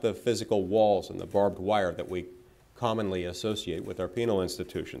without the physical walls and the barbed wire that we commonly associate with our penal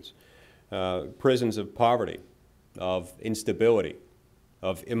institutions. Prisons of poverty, of instability,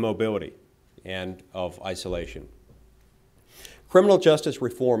 of immobility, and of isolation. Criminal justice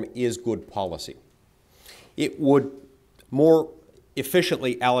reform is good policy. It would more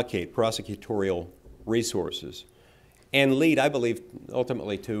efficiently allocate prosecutorial resources and lead, I believe,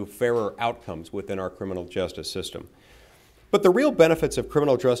 ultimately to fairer outcomes within our criminal justice system. But the real benefits of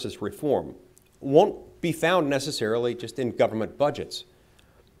criminal justice reform won't be found necessarily just in government budgets,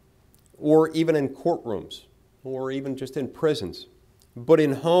 or even in courtrooms, or even just in prisons, but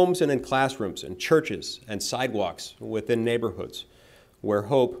in homes and in classrooms and churches and sidewalks within neighborhoods where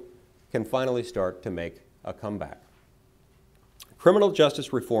hope can finally start to make a comeback. Criminal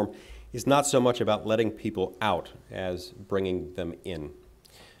justice reform is not so much about letting people out as bringing them in.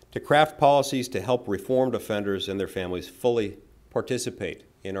 To craft policies to help reformed offenders and their families fully participate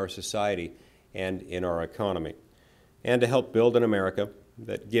in our society and in our economy, and to help build an America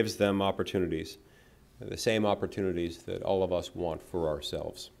that gives them opportunities, the same opportunities that all of us want for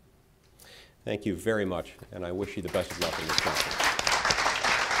ourselves. Thank you very much, and I wish you the best of luck in this conference.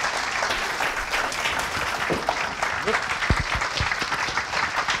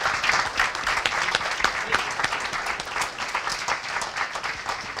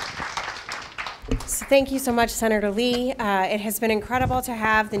 So thank you so much, Senator Lee. It has been incredible to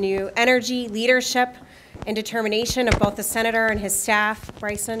have the new energy, leadership, and determination of both the senator and his staff,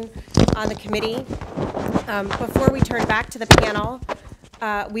 Bryson, on the committee. Before we turn back to the panel,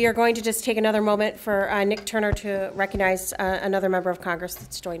 we are going to just take another moment for Nick Turner to recognize another member of Congress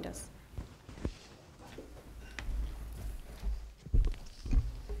that's joined us.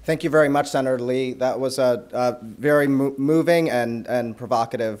 Thank you very much, Senator Lee. That was a very moving and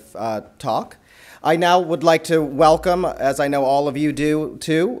provocative talk. I now would like to welcome, as I know all of you do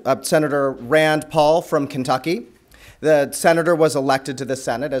too, Senator Rand Paul from Kentucky. The senator was elected to the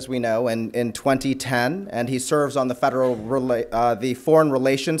Senate, as we know, in 2010, and he serves on the the Foreign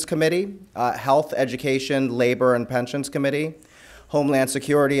Relations Committee, Health, Education, Labor, and Pensions Committee, Homeland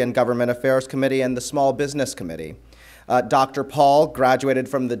Security and Government Affairs Committee, and the Small Business Committee. Dr. Paul graduated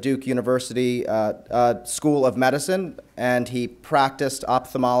from the Duke University School of Medicine, and he practiced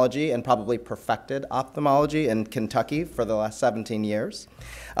ophthalmology and probably perfected ophthalmology in Kentucky for the last 17 years.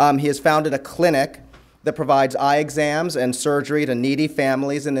 He has founded a clinic that provides eye exams and surgery to needy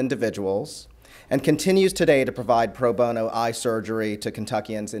families and individuals, and continues today to provide pro bono eye surgery to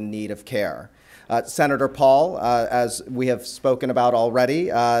Kentuckians in need of care. Senator Paul, as we have spoken about already,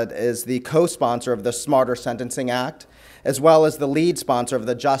 is the co-sponsor of the Smarter Sentencing Act, as well as the lead sponsor of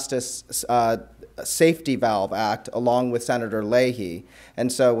the Justice Safety Valve Act, along with Senator Leahy.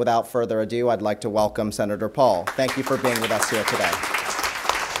 And so without further ado, I'd like to welcome Senator Paul. Thank you for being with us here today.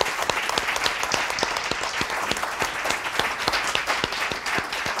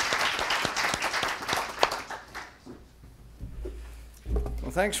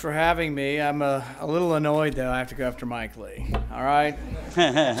 Well, thanks for having me. I'm a little annoyed, though. I have to go after Mike Lee. All right?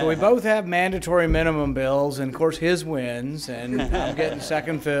 So we both have mandatory minimum bills, and, of course, his wins, and I'm getting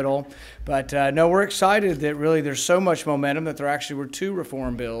second fiddle. But, no, we're excited that really there's so much momentum that there actually were 2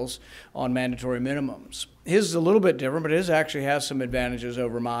 reform bills on mandatory minimums. His is a little bit different, but his actually has some advantages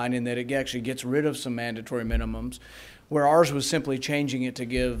over mine in that it actually gets rid of some mandatory minimums, where ours was simply changing it to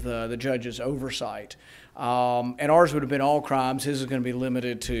give the judges oversight. And ours would have been all crimes. His is going to be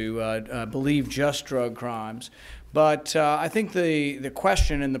limited to, believe, just drug crimes. But I think the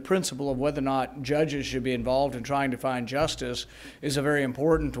question and the principle of whether or not judges should be involved in trying to find justice is a very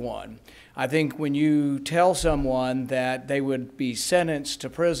important one. I think when you tell someone that they would be sentenced to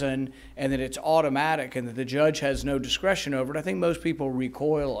prison and that it's automatic and that the judge has no discretion over it, I think most people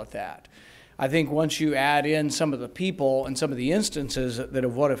recoil at that. I think once you add in some of the people and some of the instances that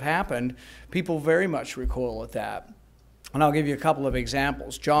of what have happened, people very much recoil at that. And I'll give you a couple of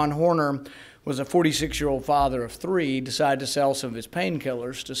examples. John Horner was a 46-year-old father of 3, decided to sell some of his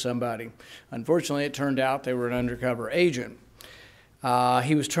painkillers to somebody. Unfortunately, it turned out they were an undercover agent.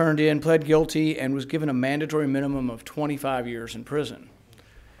 He was turned in, pled guilty, and was given a mandatory minimum of 25 years in prison.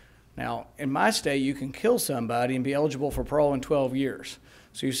 Now, in my state, you can kill somebody and be eligible for parole in 12 years.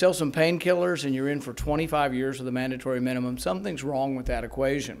 So you sell some painkillers and you're in for 25 years with a mandatory minimum. Something's wrong with that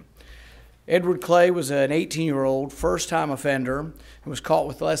equation. Edward Clay was an 18-year-old first-time offender and was caught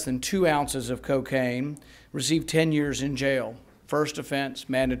with less than 2 ounces of cocaine, received 10 years in jail. First offense,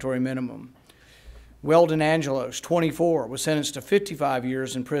 mandatory minimum. Weldon Angelos, 24, was sentenced to 55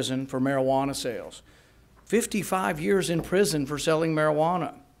 years in prison for marijuana sales. 55 years in prison for selling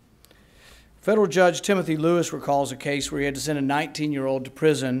marijuana. Federal Judge Timothy Lewis recalls a case where he had to send a 19-year-old to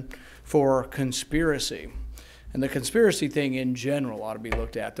prison for conspiracy. And the conspiracy thing in general ought to be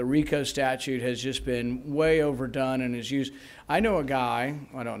looked at. The RICO statute has just been way overdone and is used. I know a guy,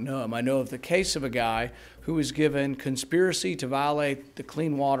 I don't know him, I know of the case of a guy who was given conspiracy to violate the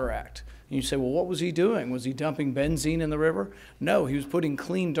Clean Water Act. And you say, well, what was he doing? Was he dumping benzene in the river? No, he was putting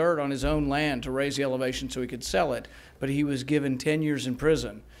clean dirt on his own land to raise the elevation so he could sell it, but he was given 10 years in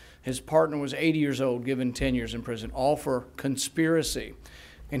prison. His partner was 80 years old, given 10 years in prison, all for conspiracy.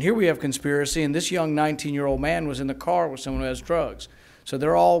 And here we have conspiracy, and this young 19-year-old man was in the car with someone who has drugs. So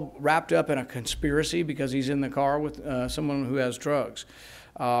they're all wrapped up in a conspiracy because he's in the car with someone who has drugs.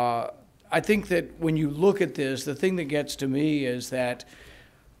 I think that when you look at this, the thing that gets to me is that,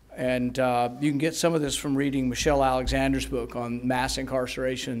 and you can get some of this from reading Michelle Alexander's book on mass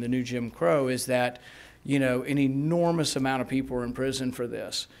incarceration and the new Jim Crow, is that, you know, an enormous amount of people are in prison for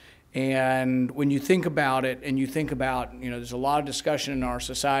this. And when you think about it, and you think about, you know, there's a lot of discussion in our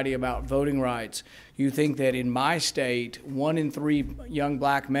society about voting rights. You think that in my state, 1 in 3 young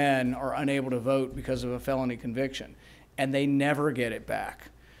black men are unable to vote because of a felony conviction, and they never get it back.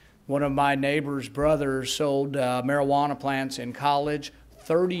 One of my neighbor's brothers sold marijuana plants in college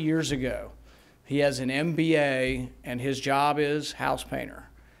 30 years ago. He has an MBA, and his job is house painter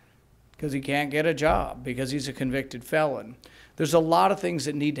because he can't get a job because he's a convicted felon. There's a lot of things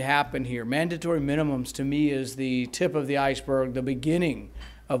that need to happen here. Mandatory minimums, to me, is the tip of the iceberg, the beginning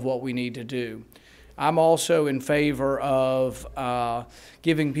of what we need to do. I'm also in favor of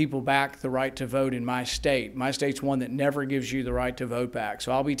giving people back the right to vote in my state. My state's one that never gives you the right to vote back.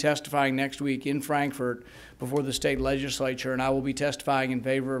 So I'll be testifying next week in Frankfurt before the state legislature, and I will be testifying in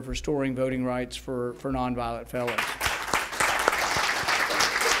favor of restoring voting rights for nonviolent felons.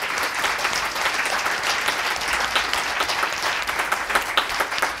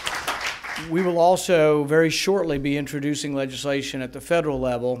 We will also very shortly be introducing legislation at the federal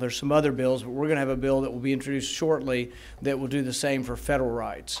level. There's some other bills, but we're going to have a bill that will be introduced shortly that will do the same for federal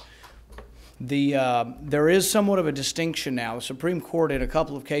rights. There is somewhat of a distinction now. The Supreme Court in a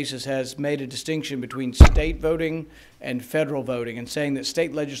couple of cases has made a distinction between state voting and federal voting, and saying that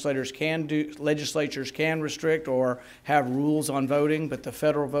state legislatures can restrict or have rules on voting, but the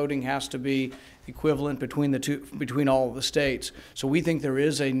federal voting has to be equivalent between all of the states. So we think there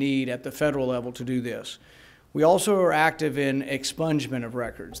is a need at the federal level to do this. We also are active in expungement of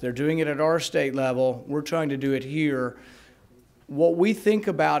records. They're doing it at our state level. We're trying to do it here. What we think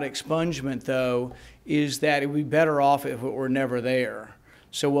about expungement, though, is that it would be better off if it were never there.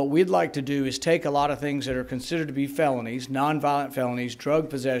 So what we'd like to do is take a lot of things that are considered to be felonies, nonviolent felonies, drug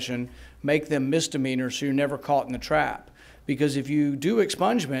possession, make them misdemeanors so you're never caught in the trap. Because if you do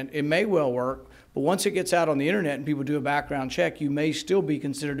expungement, it may well work, but once it gets out on the internet and people do a background check, you may still be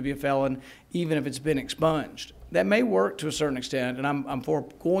considered to be a felon even if it's been expunged. That may work to a certain extent, and I'm for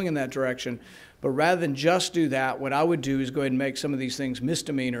going in that direction. But rather than just do that, what I would do is go ahead and make some of these things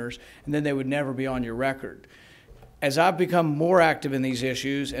misdemeanors, and then they would never be on your record. As I've become more active in these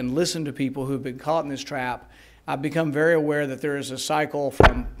issues and listened to people who have been caught in this trap, I've become very aware that there is a cycle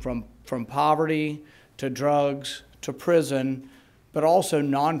from poverty to drugs to prison, but also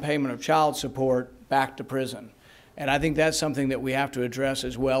non-payment of child support back to prison. And I think that's something that we have to address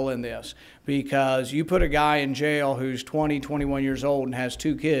as well in this, because you put a guy in jail who's 20, 21 years old and has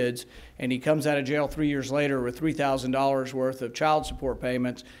 2 kids, and he comes out of jail 3 years later with $3,000 worth of child support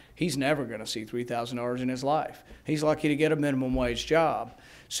payments, he's never going to see $3,000 in his life. He's lucky to get a minimum wage job.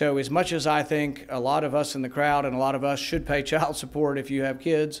 So as much as I think a lot of us in the crowd and a lot of us should pay child support if you have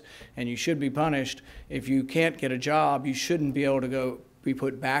kids, and you should be punished, if you can't get a job, you shouldn't be able to be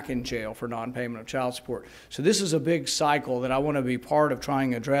put back in jail for non-payment of child support. So this is a big cycle that I want to be part of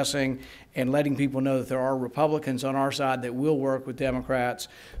trying addressing and letting people know that there are Republicans on our side that will work with Democrats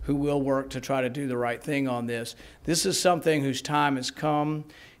who will work to try to do the right thing on this. This is something whose time has come.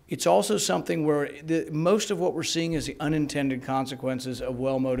 It's also something where most of what we're seeing is the unintended consequences of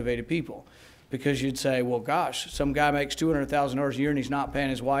well-motivated people. Because you'd say, well, gosh, some guy makes $200,000 a year and he's not paying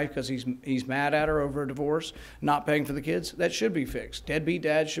his wife because he's mad at her over a divorce, not paying for the kids. That should be fixed. Deadbeat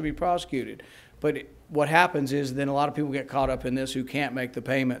dads should be prosecuted. But what happens is then a lot of people get caught up in this who can't make the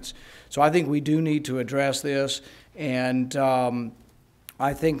payments. So I think we do need to address this, and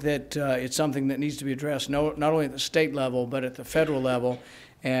I think that it's something that needs to be addressed not only at the state level but at the federal level.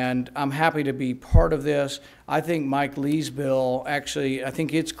 And I'm happy to be part of this. I think Mike Lee's bill, actually, I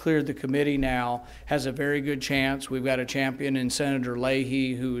think it's cleared the committee now, has a very good chance. We've got a champion in Senator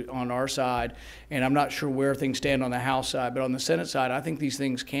Leahy who on our side, and I'm not sure where things stand on the House side, but on the Senate side, I think these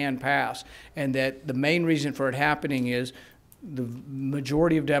things can pass. And that the main reason for it happening is the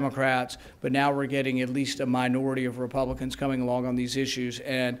majority of Democrats, but now we're getting at least a minority of Republicans coming along on these issues.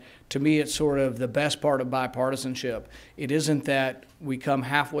 And to me, it's sort of the best part of bipartisanship. It isn't that we come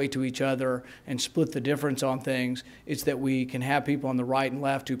halfway to each other and split the difference on things. It's that we can have people on the right and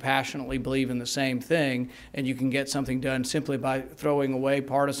left who passionately believe in the same thing, and you can get something done simply by throwing away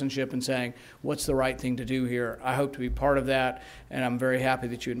partisanship and saying, what's the right thing to do here? I hope to be part of that, and I'm very happy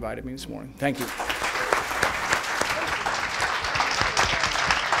that you invited me this morning. Thank you.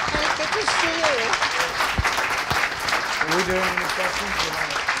 Are we doing any questions?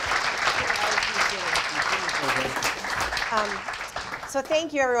 So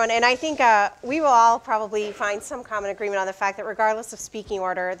thank you, everyone. And I think we will all probably find some common agreement on the fact that regardless of speaking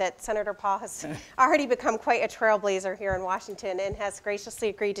order, that Senator Paul has already become quite a trailblazer here in Washington and has graciously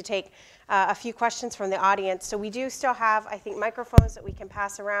agreed to take a few questions from the audience. So we do still have, I think, microphones that we can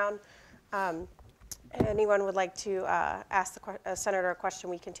pass around. If anyone would like to ask the Senator a question,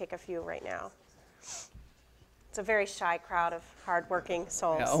 we can take a few right now. It's a very shy crowd of hardworking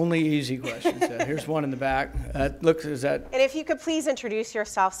souls. Yeah, only easy questions. Here's one in the back. Look, is that? And if you could please introduce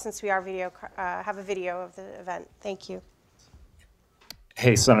yourself, since we are have a video of the event. Thank you.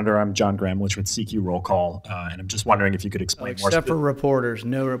 Hey, Senator, I'm John Gramlich with CQ Roll Call, and I'm just wondering if you could explain more. Except for reporters,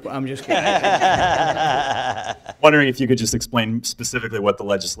 I'm just kidding. Wondering if you could just explain specifically what the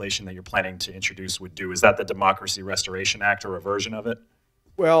legislation that you're planning to introduce would do. Is that the Democracy Restoration Act or a version of it?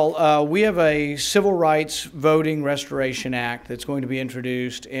 Well, we have a Civil Rights Voting Restoration Act that's going to be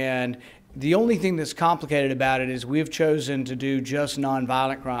introduced, and the only thing that's complicated about it is we've chosen to do just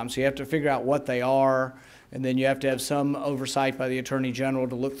nonviolent crimes. So you have to figure out what they are, and then you have to have some oversight by the Attorney General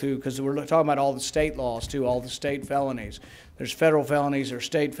to look through, because we're talking about all the state laws too, all the state felonies. There's federal felonies or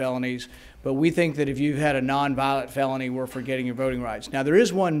state felonies, But we think that if you've had a nonviolent felony, we're forgetting your voting rights. Now, there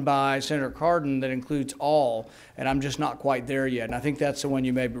is one by Senator Cardin that includes all, and I'm just not quite there yet. And I think that's the one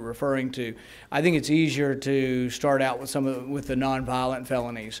you may be referring to. I think it's easier to start out with with the nonviolent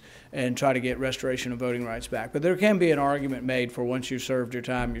felonies and try to get restoration of voting rights back. But there can be an argument made for once you've served your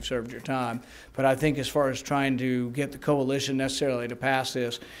time, you've served your time. But I think as far as trying to get the coalition necessarily to pass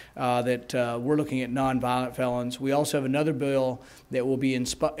this, we're looking at nonviolent felons. We also have another bill that will be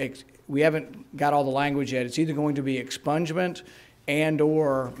we haven't got all the language yet. It's either going to be expungement and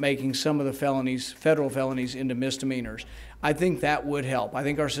or making some of the felonies, federal felonies, into misdemeanors. I think that would help. I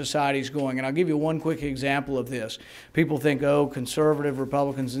think our society's going, and I'll give you one quick example of this. People think, oh, conservative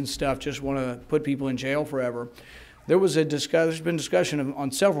Republicans and stuff just want to put people in jail forever. There's been discussion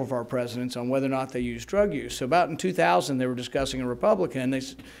on several of our presidents on whether or not they use drug use. So about in 2000, they were discussing a Republican,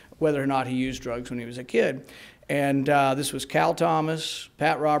 whether or not he used drugs when he was a kid. And this was Cal Thomas,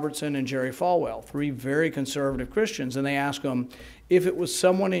 Pat Robertson, and Jerry Falwell, three very conservative Christians. And they asked them, if it was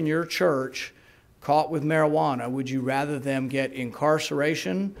someone in your church caught with marijuana, would you rather them get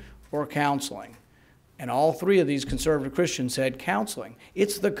incarceration or counseling? And all three of these conservative Christians said counseling.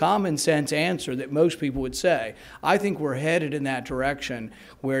 It's the common sense answer that most people would say. I think we're headed in that direction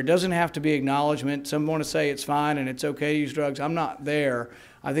where it doesn't have to be acknowledgement. Some want to say it's fine and it's okay to use drugs. I'm not there.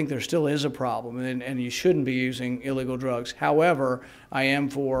 I think there still is a problem, and you shouldn't be using illegal drugs. However, I am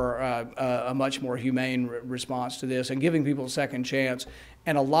for a much more humane response to this and giving people a second chance.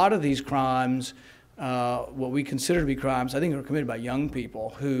 And a lot of these crimes, what we consider to be crimes, I think are committed by young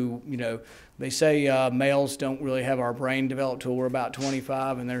people who, they say males don't really have our brain developed till we're about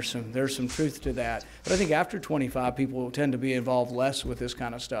 25, and there's some truth to that. But I think after 25, people will tend to be involved less with this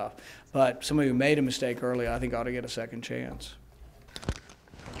kind of stuff. But somebody who made a mistake early, I think ought to get a second chance.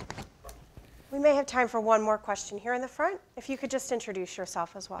 We may have time for one more question here in the front. If you could just introduce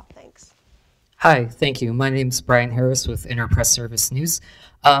yourself as well. Thanks. Hi, thank you. My name's Brian Harris with Interpress Service News.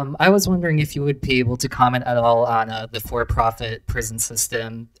 I was wondering if you would be able to comment at all on the for-profit prison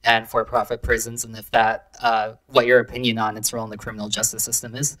system and for-profit prisons, and if what your opinion on its role in the criminal justice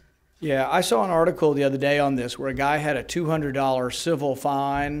system is. Yeah, I saw an article the other day on this where a guy had a $200 civil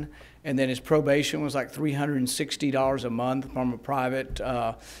fine, and then his probation was like $360 a month from a private,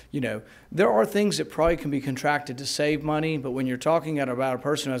 there are things that probably can be contracted to save money, but when you're talking about a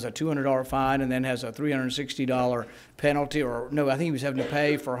person who has a $200 fine and then has a $360 penalty, or no, I think he was having to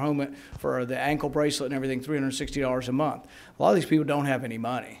pay for the ankle bracelet and everything, $360 a month. A lot of these people don't have any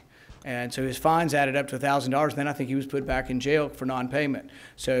money. And so his fines added up to $1,000. Then I think he was put back in jail for non-payment.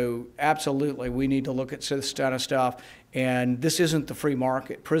 So absolutely, we need to look at this kind of stuff. And this isn't the free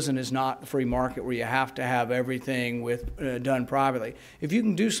market. Prison is not the free market where you have to have everything done privately. If you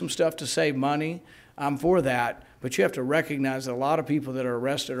can do some stuff to save money, I'm for that. But you have to recognize that a lot of people that are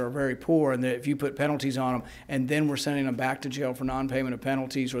arrested are very poor, and that if you put penalties on them and then we're sending them back to jail for non-payment of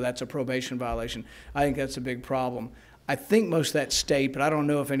penalties, or that's a probation violation, I think that's a big problem. I think most of that's state, but I don't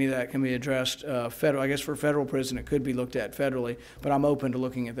know if any of that can be addressed federal. I guess for federal prison, it could be looked at federally, but I'm open to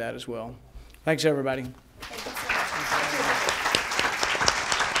looking at that as well. Thanks, everybody.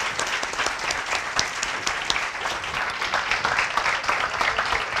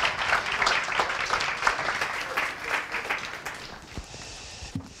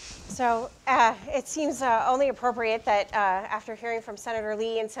 So it seems only appropriate that after hearing from Senator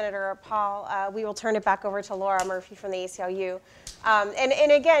Lee and Senator Paul, we will turn it back over to Laura Murphy from the ACLU.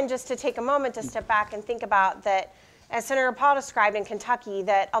 And again, just to take a moment to step back and think about that, as Senator Paul described in Kentucky,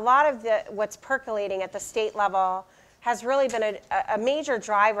 that a lot of what's percolating at the state level has really been a major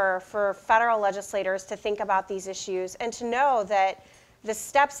driver for federal legislators to think about these issues and to know that the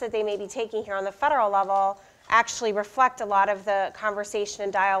steps that they may be taking here on the federal level actually reflect a lot of the conversation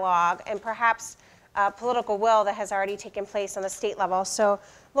and dialogue and perhaps political will that has already taken place on the state level. So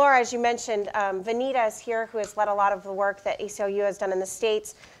Laura, as you mentioned, Vanita is here, who has led a lot of the work that ACLU has done in the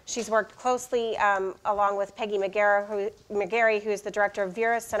states. She's worked closely along with Peggy McGarry, who is the director of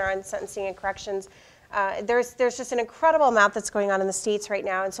Vera Center on Sentencing and Corrections. There's just an incredible amount that's going on in the states right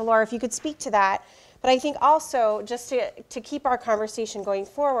now. And so Laura, if you could speak to that. But I think also, just to keep our conversation going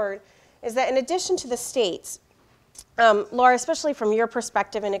forward, is that in addition to the states, Laura, especially from your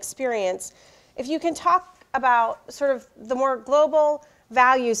perspective and experience, if you can talk about sort of the more global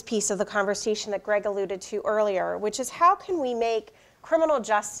values piece of the conversation that Greg alluded to earlier, which is how can we make criminal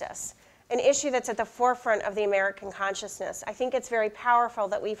justice an issue that's at the forefront of the American consciousness? I think it's very powerful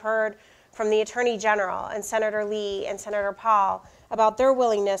that we've heard from the Attorney General and Senator Lee and Senator Paul about their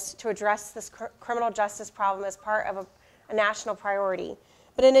willingness to address this criminal justice problem as part of a national priority.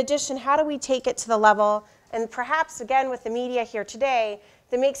 But in addition, how do we take it to the level, and perhaps again with the media here today,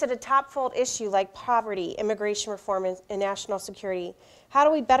 that makes it a top-fold issue like poverty, immigration reform, and national security? How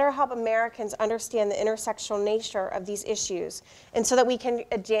do we better help Americans understand the intersectional nature of these issues, and so that we can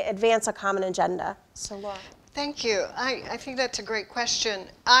advance a common agenda? So, Laura. Thank you. I think that's a great question.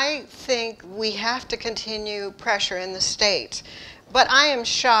 I think we have to continue pressure in the states. But I am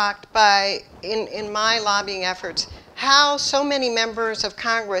shocked by, in my lobbying efforts, how so many members of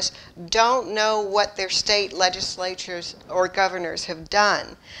Congress don't know what their state legislatures or governors have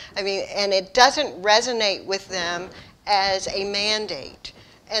done. I mean, and it doesn't resonate with them as a mandate.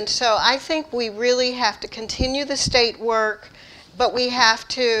 And so I think we really have to continue the state work, but we have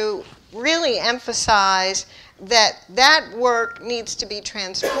to really emphasize that that work needs to be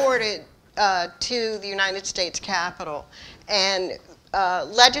transported to the United States Capitol. And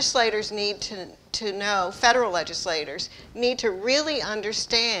legislators need to know, federal legislators need to really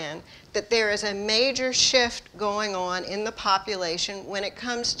understand that there is a major shift going on in the population when it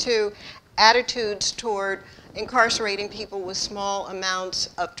comes to attitudes toward incarcerating people with small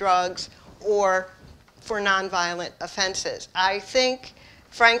amounts of drugs or for nonviolent offenses. I think,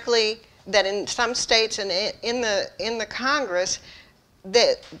 frankly, that in some states and in the Congress,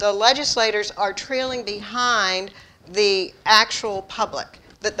 that the legislators are trailing behind the actual public,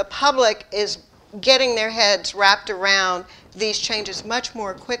 that the public is getting their heads wrapped around these changes much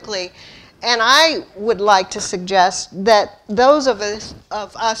more quickly. And I would like to suggest that those of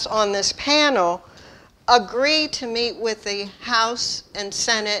us on this panel agree to meet with the House and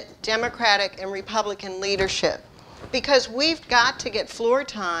Senate Democratic and Republican leadership, because we've got to get floor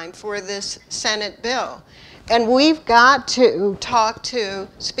time for this Senate bill. And we've got to talk to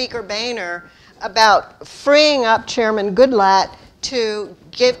Speaker Boehner about freeing up Chairman Goodlatte to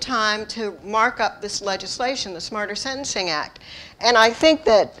give time to mark up this legislation, the Smarter Sentencing Act. And I think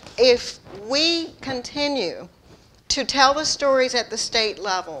that if we continue to tell the stories at the state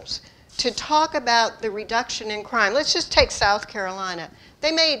levels, to talk about the reduction in crime, let's just take South Carolina.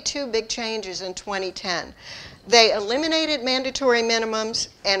 They made two big changes in 2010. They eliminated mandatory minimums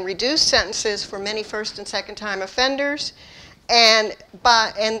and reduced sentences for many first and second time offenders. And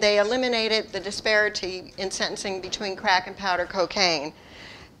they eliminated the disparity in sentencing between crack and powder cocaine.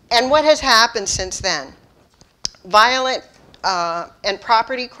 And what has happened since then? Violent and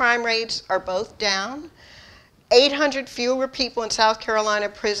property crime rates are both down. 800 fewer people in South Carolina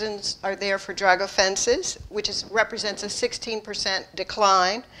prisons are there for drug offenses, which represents a 16%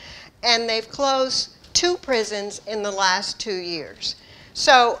 decline. And they've closed 2 prisons in the last 2 years.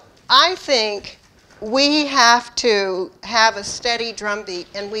 So I think we have to have a steady drumbeat,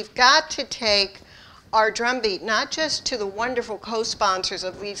 and we've got to take our drumbeat not just to the wonderful co-sponsors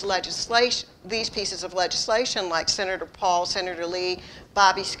of these pieces of legislation like Senator Paul, Senator Lee,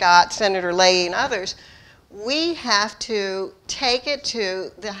 Bobby Scott, Senator Leahy, and others. We have to take it to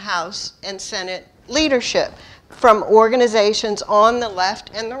the House and Senate leadership from organizations on the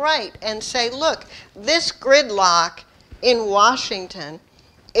left and the right and say, look, this gridlock in Washington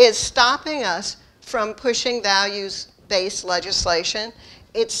is stopping us from pushing values-based legislation.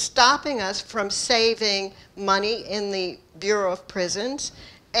 It's stopping us from saving money in the Bureau of Prisons,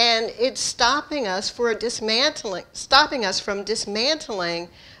 and it's stopping us from dismantling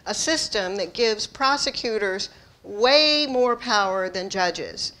a system that gives prosecutors way more power than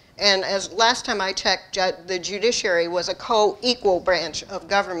judges. And as last time I checked, the judiciary was a co-equal branch of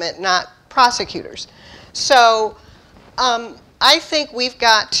government, not prosecutors. So I think we've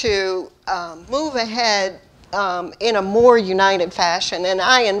got to move ahead in a more united fashion. And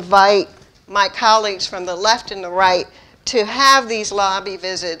I invite my colleagues from the left and the right to have these lobby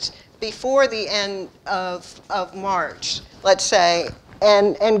visits before the end of March, let's say,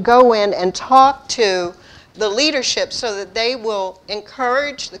 and go in and talk to the leadership so that they will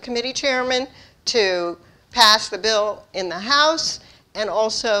encourage the committee chairman to pass the bill in the House and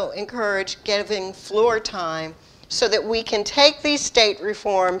also encourage giving floor time so that we can take these state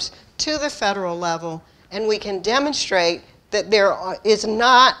reforms to the federal level and we can demonstrate that there is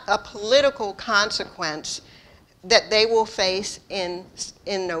not a political consequence that they will face in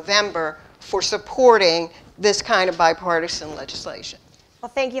November for supporting this kind of bipartisan legislation. Well,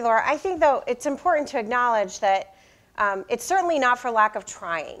 thank you, Laura. I think, though, it's important to acknowledge that it's certainly not for lack of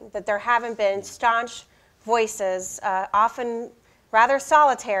trying, that there haven't been staunch voices, often rather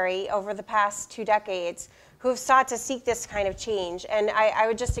solitary over the past 2 decades, who have sought to seek this kind of change. And I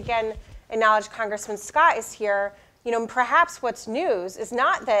would just, again, acknowledge Congressman Scott is here. You know, perhaps what's news is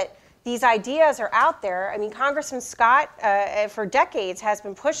not that these ideas are out there. I mean, Congressman Scott, for decades, has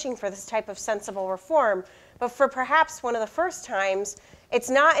been pushing for this type of sensible reform. But for perhaps one of the first times, it's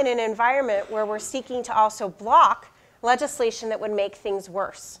not in an environment where we're seeking to also block legislation that would make things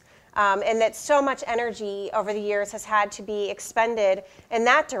worse. And that so much energy over the years has had to be expended in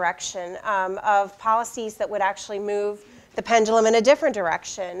that direction of policies that would actually move the pendulum in a different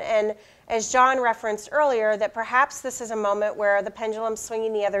direction. And as John referenced earlier, that perhaps this is a moment where the pendulum's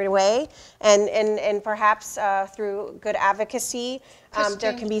swinging the other way, and perhaps through good advocacy,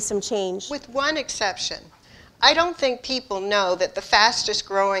 there can be some change. With one exception. I don't think people know that the fastest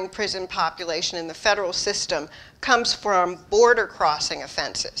growing prison population in the federal system comes from border crossing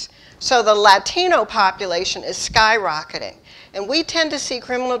offenses. So the Latino population is skyrocketing. And we tend to see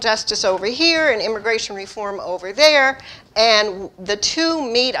criminal justice over here and immigration reform over there, and the two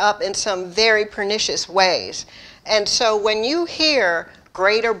meet up in some very pernicious ways. And so when you hear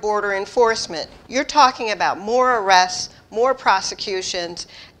greater border enforcement, you're talking about more arrests, more prosecutions,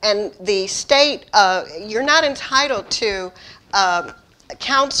 and the state, you're not entitled to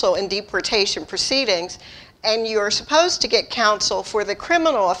counsel in deportation proceedings, and you're supposed to get counsel for the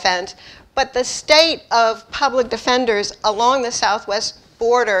criminal offense, but the state of public defenders along the southwest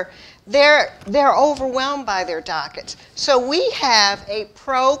border, they're overwhelmed by their dockets. So we have a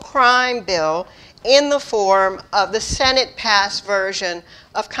pro-crime bill in the form of the Senate-passed version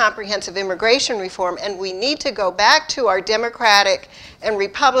of comprehensive immigration reform, and we need to go back to our Democratic and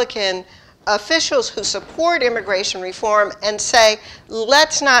Republican officials who support immigration reform and say,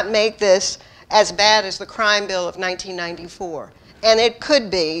 let's not make this as bad as the crime bill of 1994. And it could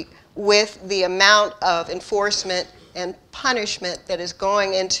be, with the amount of enforcement and punishment that is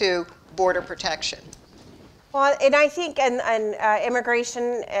going into border protection. Well, and I think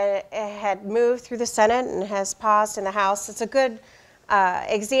immigration had moved through the Senate and has paused in the House. It's a good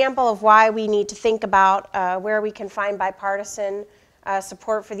example of why we need to think about where we can find bipartisan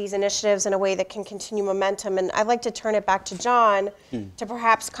support for these initiatives in a way that can continue momentum. And I'd like to turn it back to John to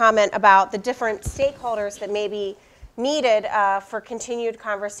perhaps comment about the different stakeholders that may be needed for continued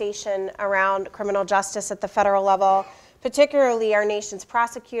conversation around criminal justice at the federal level, particularly our nation's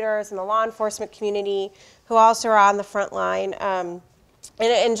prosecutors and the law enforcement community who also are on the front line. And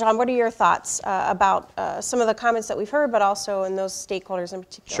John, what are your thoughts about some of the comments that we've heard, but also in those stakeholders in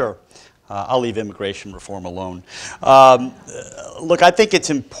particular? Sure. I'll leave immigration reform alone. Look, I think it's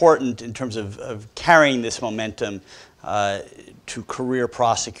important in terms of carrying this momentum to career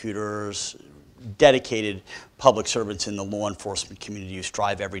prosecutors, dedicated public servants in the law enforcement community who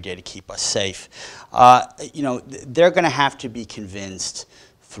strive every day to keep us safe. You know, they're going to have to be convinced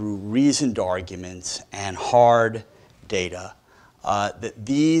through reasoned arguments and hard data that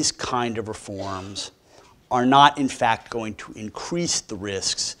these kind of reforms are not in fact going to increase the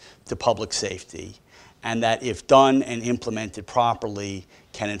risks to public safety, and that if done and implemented properly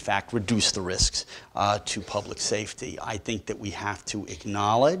can in fact reduce the risks to public safety. I think that we have to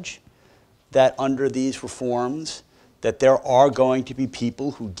acknowledge that under these reforms that there are going to be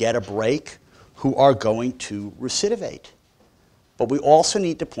people who get a break who are going to recidivate. But we also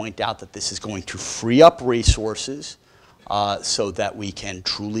need to point out that this is going to free up resources so that we can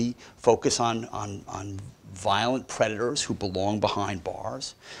truly focus on violent predators who belong behind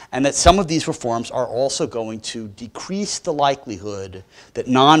bars, and that some of these reforms are also going to decrease the likelihood that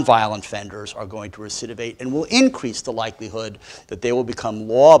nonviolent offenders are going to recidivate and will increase the likelihood that they will become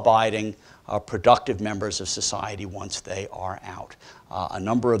law-abiding, productive members of society once they are out. A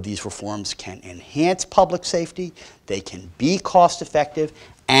number of these reforms can enhance public safety, they can be cost-effective,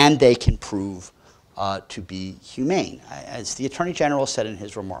 and they can prove to be humane. As the Attorney General said in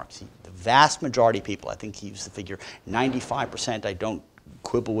his remarks, the vast majority of people, I think he used the figure 95%, I don't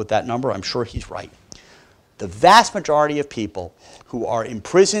quibble with that number, I'm sure he's right. The vast majority of people who are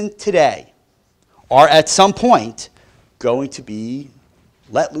imprisoned today are at some point going to be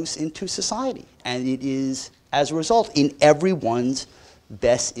let loose into society. And it is, as a result, in everyone's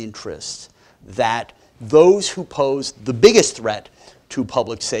best interest that those who pose the biggest threat to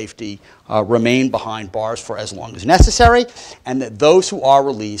public safety remain behind bars for as long as necessary, and that those who are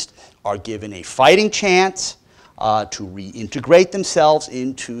released are given a fighting chance to reintegrate themselves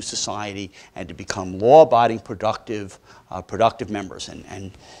into society and to become law-abiding, productive members.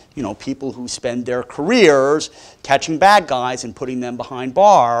 And you know, people who spend their careers catching bad guys and putting them behind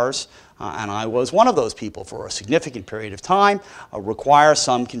bars, and I was one of those people for a significant period of time, require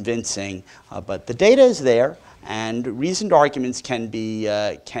some convincing. But the data is there, and reasoned arguments can be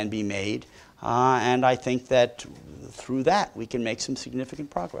made, and I think that through that we can make some significant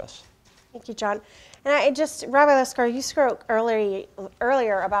progress. Thank you, John. And Rabbi Lipskar, you spoke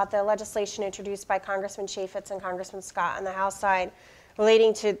earlier about the legislation introduced by Congressman Chaffetz and Congressman Scott on the House side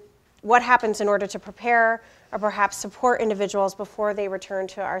relating to what happens in order to prepare or perhaps support individuals before they return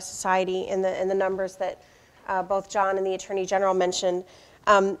to our society in the numbers that both John and the Attorney General mentioned.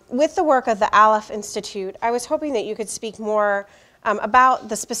 With the work of the Aleph Institute, I was hoping that you could speak more about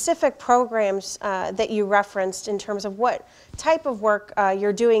the specific programs that you referenced in terms of what type of work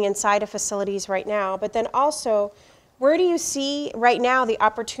you're doing inside of facilities right now, but then also, where do you see right now the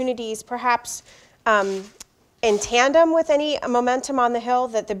opportunities, perhaps in tandem with any momentum on the Hill,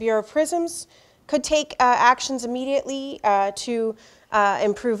 that the Bureau of Prisons could take actions immediately to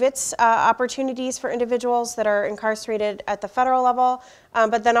improve its opportunities for individuals that are incarcerated at the federal level,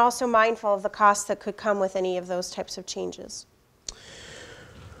 but then also mindful of the costs that could come with any of those types of changes?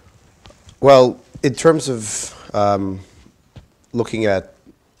 Well, in terms of looking at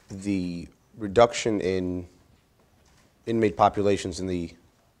the reduction in inmate populations in the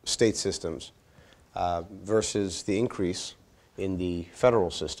state systems versus the increase in the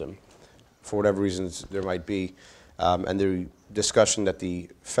federal system, for whatever reasons there might be, and the discussion that the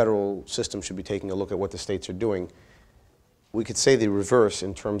federal system should be taking a look at what the states are doing, we could say the reverse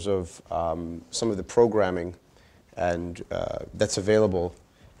in terms of some of the programming and that's available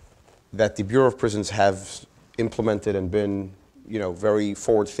that the Bureau of Prisons have implemented and been, very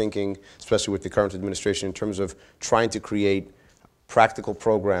forward-thinking, especially with the current administration, in terms of trying to create practical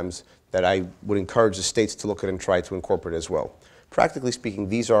programs that I would encourage the states to look at and try to incorporate as well. Practically speaking,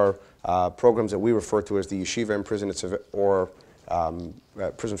 these are programs that we refer to as the Yeshiva in Prison, or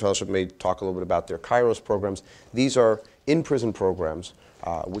Prison Fellowship may talk a little bit about their Kairos programs. These are in-prison programs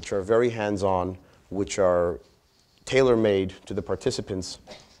which are very hands-on, which are tailor-made to the participants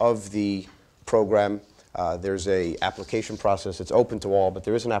of the program. There's an application process. It's open to all, but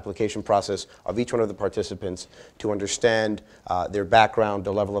there is an application process of each one of the participants to understand their background,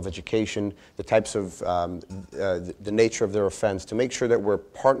 the level of education, the types of, the nature of their offense, to make sure that we're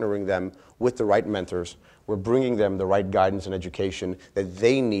partnering them with the right mentors. We're bringing them the right guidance and education that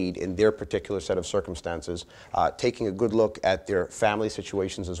they need in their particular set of circumstances, taking a good look at their family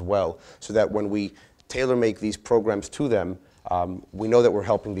situations as well, so that when we tailor-make these programs to them, we know that we're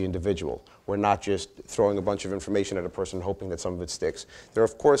helping the individual. We're not just throwing a bunch of information at a person hoping that some of it sticks. There,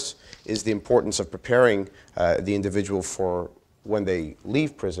 of course, is the importance of preparing the individual for when they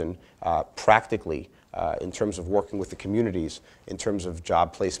leave prison practically in terms of working with the communities, in terms of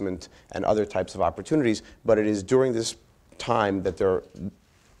job placement and other types of opportunities. But it is during this time that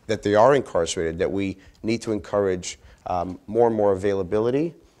they are incarcerated that we need to encourage more and more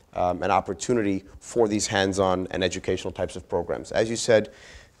availability an opportunity for these hands-on and educational types of programs. As you said,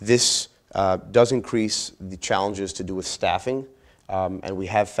 this does increase the challenges to do with staffing, and we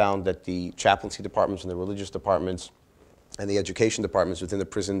have found that the chaplaincy departments and the religious departments and the education departments within the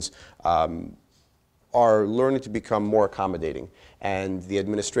prisons are learning to become more accommodating, and the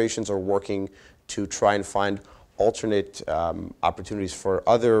administrations are working to try and find alternate opportunities for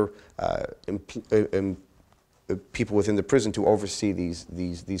other people within the prison to oversee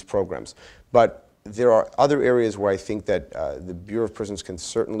these programs. But there are other areas where I think that the Bureau of Prisons can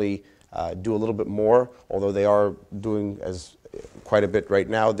certainly do a little bit more, although they are doing quite a bit right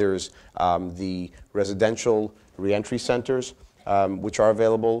now. There's the residential reentry centers, which are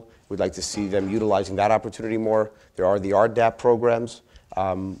available. We'd like to see them utilizing that opportunity more. There are the RDAP programs,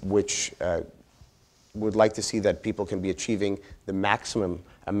 which would like to see that people can be achieving the maximum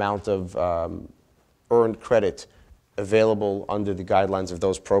amount of earned credit available under the guidelines of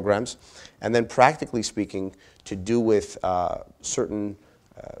those programs. And then practically speaking, to do with certain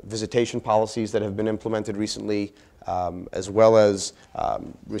visitation policies that have been implemented recently, as well as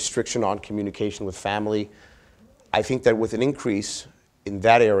restriction on communication with family. I think that with an increase in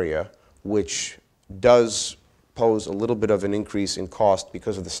that area, which does pose a little bit of an increase in cost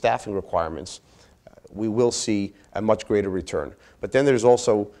because of the staffing requirements, we will see a much greater return. But then there's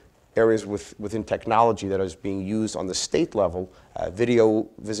also areas within technology that is being used on the state level, video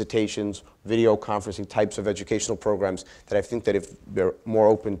visitations, video conferencing types of educational programs, that I think that if they're more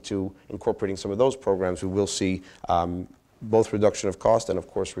open to incorporating some of those programs, we will see both reduction of cost and, of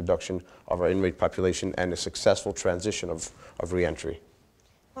course, reduction of our inmate population and a successful transition of reentry.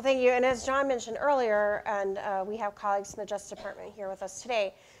 Well, thank you. And as John mentioned earlier, and we have colleagues in the Justice Department here with us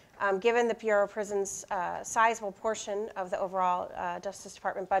today, given the Bureau of Prisons' sizable portion of the overall Justice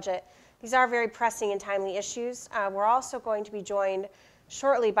Department budget, these are very pressing and timely issues. We're also going to be joined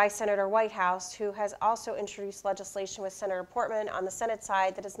shortly by Senator Whitehouse, who has also introduced legislation with Senator Portman on the Senate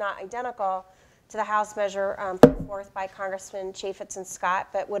side that is not identical to the House measure put forth by Congressman Chaffetz and Scott,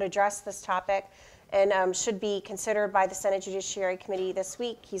 but would address this topic and should be considered by the Senate Judiciary Committee this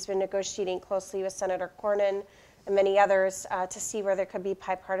week. He's been negotiating closely with Senator Cornyn and many others to see where there could be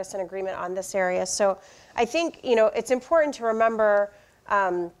bipartisan agreement on this area. So I think, it's important to remember,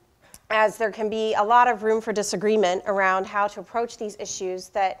 as there can be a lot of room for disagreement around how to approach these issues,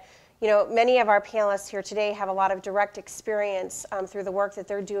 that many of our panelists here today have a lot of direct experience through the work that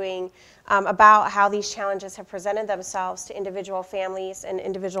they're doing about how these challenges have presented themselves to individual families and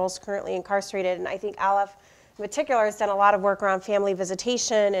individuals currently incarcerated. And I think Aleph in particular has done a lot of work around family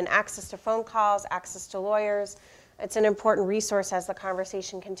visitation and access to phone calls, access to lawyers. It's an important resource as the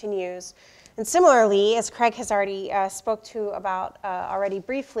conversation continues. And similarly, as Craig has already spoke to about already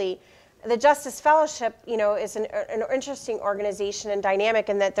briefly, the Justice Fellowship, is an interesting organization and dynamic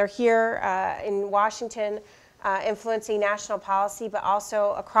in that they're here in Washington influencing national policy, but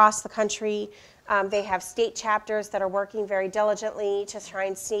also across the country. They have state chapters that are working very diligently to try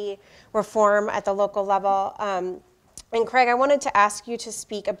and see reform at the local level. And Craig, I wanted to ask you to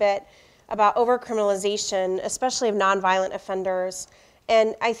speak a bit about overcriminalization, especially of nonviolent offenders.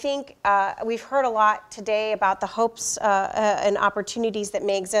 And I think we've heard a lot today about the hopes and opportunities that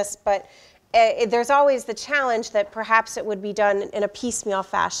may exist, but there's always the challenge that perhaps it would be done in a piecemeal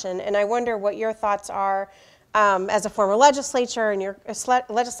fashion. And I wonder what your thoughts are as a former legislator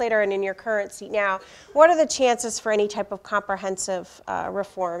and in your current seat now. What are the chances for any type of comprehensive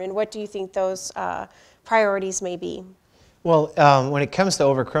reform, and what do you think those priorities may be? Well, when it comes to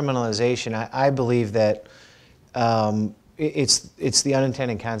overcriminalization, I believe that it's the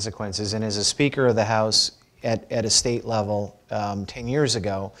unintended consequences. And as a Speaker of the House at a state level 10 years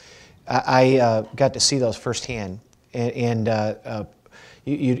ago, I got to see those firsthand. And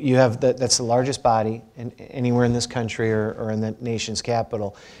you have that's the largest body anywhere in this country or in the nation's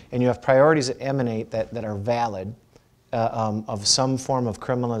capital, and you have priorities that emanate that are valid of some form of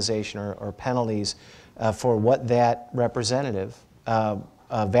criminalization or penalties for what that representative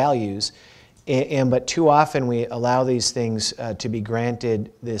values. But too often we allow these things to be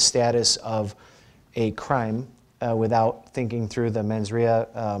granted the status of a crime without thinking through the mens rea,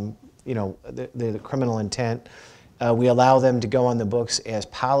 the criminal intent. We allow them to go on the books as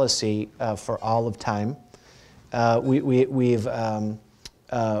policy for all of time. We've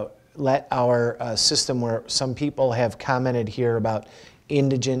let our system, where some people have commented here about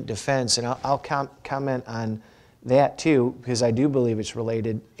indigent defense, and I'll comment on that too, because I do believe it's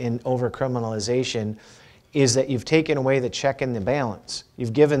related in overcriminalization, is that you've taken away the check and the balance.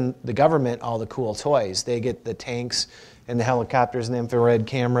 You've given the government all the cool toys. They get the tanks and the helicopters and the infrared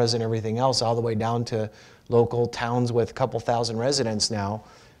cameras and everything else, all the way down to local towns with a couple thousand residents now.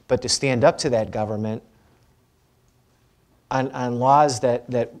 But to stand up to that government on laws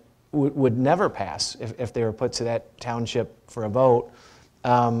that would never pass if they were put to that township for a vote,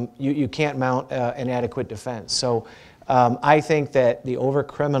 you can't mount an adequate defense. So I think that the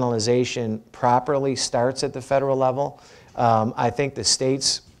overcriminalization properly starts at the federal level. I think the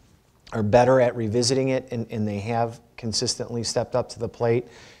states are better at revisiting it, and they have consistently stepped up to the plate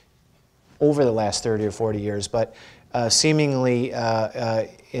over the last 30 or 40 years. But seemingly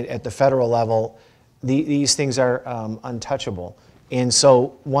at the federal level, these things are untouchable. And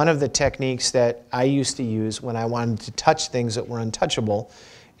so one of the techniques that I used to use when I wanted to touch things that were untouchable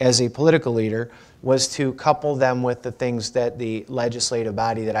as a political leader was to couple them with the things that the legislative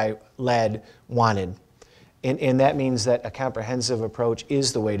body that I led wanted. And that means that a comprehensive approach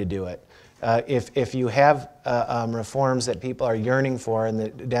is the way to do it. If you have reforms that people are yearning for in the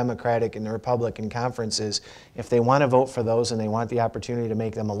Democratic and the Republican conferences, if they want to vote for those and they want the opportunity to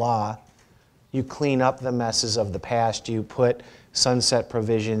make them a law, you clean up the messes of the past, you put sunset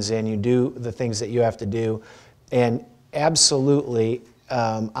provisions in, you do the things that you have to do. And absolutely,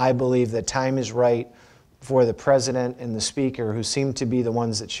 I believe that time is right for the President and the Speaker, who seem to be the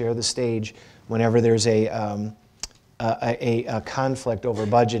ones that share the stage whenever there's a conflict over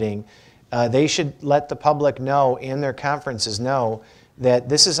budgeting. They should let the public know and their conferences know that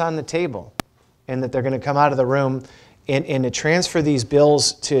this is on the table and that they're going to come out of the room and to transfer these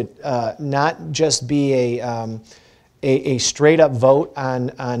bills to not just be a straight-up vote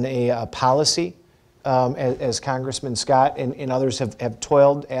on a policy, as Congressman Scott and others have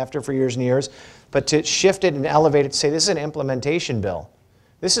toiled after for years and years, but to shift it and elevate it to say this is an implementation bill.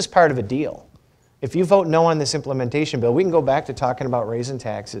 This is part of a deal. If you vote no on this implementation bill, we can go back to talking about raising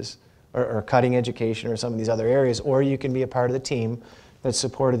taxes or cutting education or some of these other areas, or you can be a part of the team that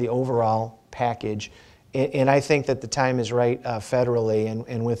supported the overall package. And I think that the time is right federally,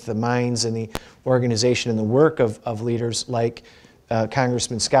 and with the minds and the organization and the work of leaders like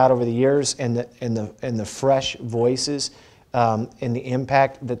Congressman Scott over the years, and the fresh voices and the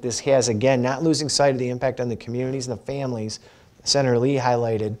impact that this has. Again, not losing sight of the impact on the communities and the families Senator Lee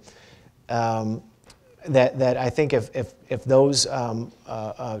highlighted. that I think if those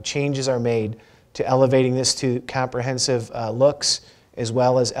changes are made to elevating this to comprehensive looks, as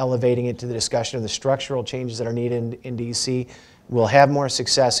well as elevating it to the discussion of the structural changes that are needed in D.C., we'll have more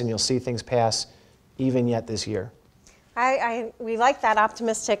success and you'll see things pass even yet this year. We like that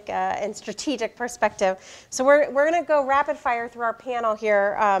optimistic and strategic perspective. So we're going to go rapid fire through our panel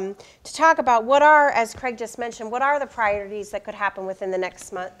here to talk about what are, as Craig just mentioned, what are the priorities that could happen within the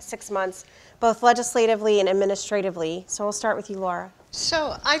next 6 months, both legislatively and administratively. So we'll start with you, Laura.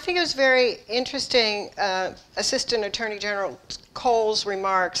 So I think it was very interesting, Assistant Attorney General Cole's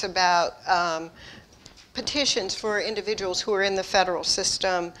remarks about petitions for individuals who are in the federal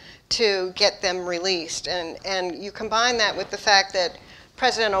system to get them released. And you combine that with the fact that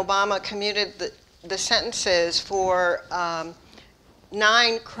President Obama commuted the sentences for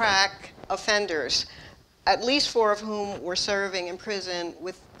 9 crack offenders, at least 4 of whom were serving in prison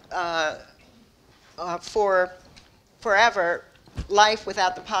with for forever, life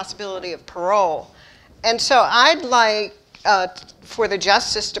without the possibility of parole. And so I'd like for the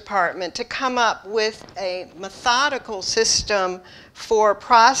Justice Department to come up with a methodical system for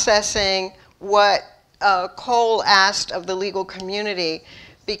processing what Cole asked of the legal community,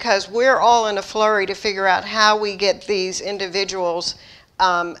 because we're all in a flurry to figure out how we get these individuals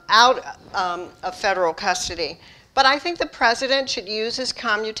out of federal custody. But I think the president should use his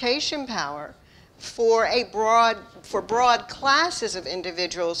commutation power for broad classes of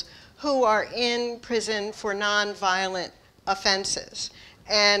individuals who are in prison for nonviolent offenses.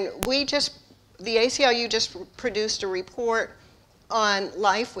 And the ACLU just produced a report on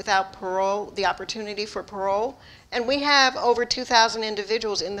life without parole, the opportunity for parole. And we have over 2,000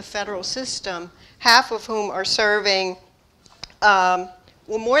 individuals in the federal system, half of whom are serving, well,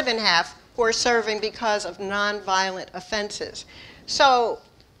 more than half, who are serving because of nonviolent offenses. So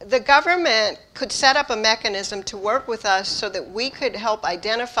the government could set up a mechanism to work with us so that we could help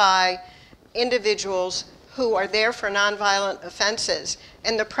identify individuals who are there for nonviolent offenses,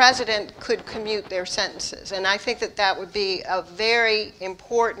 and the president could commute their sentences. And I think that that would be a very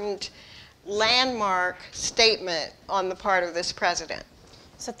important landmark statement on the part of this president.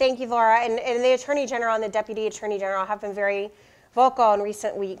 So thank you, Laura. And the Attorney General and the Deputy Attorney General have been very vocal in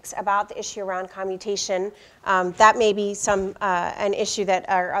recent weeks about the issue around commutation. That may be an issue that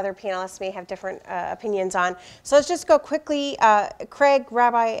our other panelists may have different opinions on. So let's just go quickly. Craig,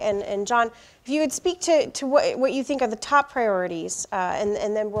 Rabbi, and John, if you would speak to what you think are the top priorities,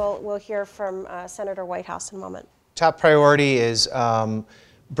 and then we'll hear from Senator Whitehouse in a moment. Top priority is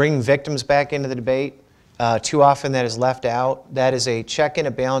bringing victims back into the debate. Too often that is left out. That is a check and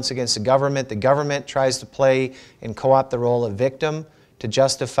a balance against the government. The government tries to play and co-opt the role of victim to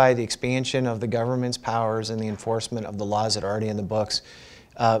justify the expansion of the government's powers and the enforcement of the laws that are already in the books.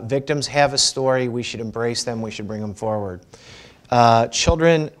 Victims have a story. We should embrace them. We should bring them forward.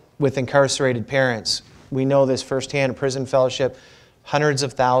 Children with incarcerated parents. We know this firsthand. Prison Fellowship, hundreds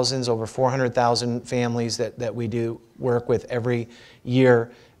of thousands, over 400,000 families that we do work with every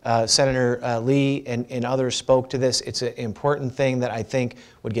year. Senator Lee and others spoke to this. It's an important thing that I think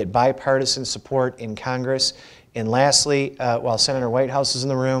would get bipartisan support in Congress. And lastly, while Senator Whitehouse is in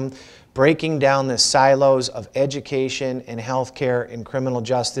the room, breaking down the silos of education and health care and criminal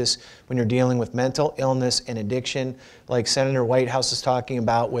justice when you're dealing with mental illness and addiction, like Senator Whitehouse is talking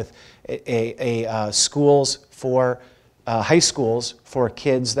about with schools for high schools for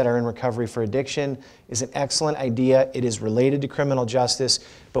kids that are in recovery for addiction is an excellent idea. It is related to criminal justice,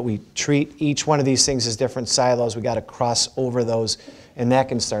 but we treat each one of these things as different silos. We got to cross over those, and that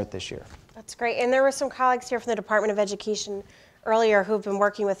can start this year. That's great. And there were some colleagues here from the Department of Education earlier who've been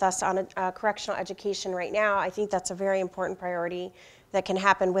working with us on correctional education right now. I think that's a very important priority that can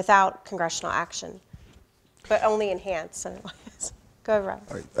happen without congressional action, but only enhanced. Go ahead, Rob.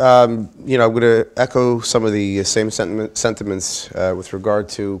 All right. You know, I'm going to echo some of the same sentiments with regard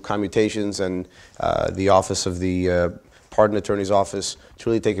to commutations and the Office of the Pardon Attorney's Office to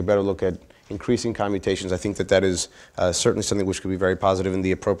really take a better look at increasing commutations. I think that is certainly something which could be very positive in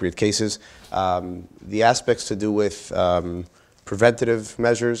the appropriate cases. The aspects to do with preventative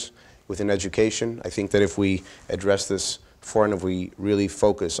measures within education, I think that if we address this and if we really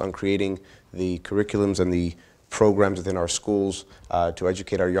focus on creating the curriculums and the programs within our schools to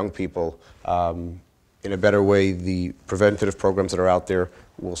educate our young people in a better way, the preventative programs that are out there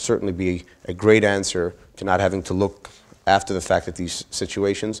will certainly be a great answer to not having to look after the fact at these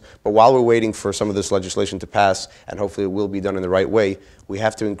situations. But while we're waiting for some of this legislation to pass, and hopefully it will be done in the right way, we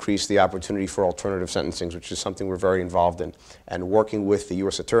have to increase the opportunity for alternative sentencings, which is something we're very involved in. And working with the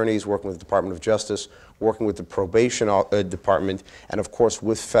U.S. attorneys, working with the Department of Justice, working with the probation department, and of course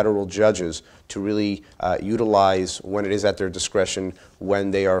with federal judges to really utilize, when it is at their discretion,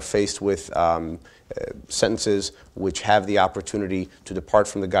 when they are faced with sentences which have the opportunity to depart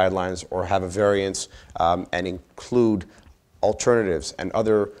from the guidelines or have a variance, and include alternatives and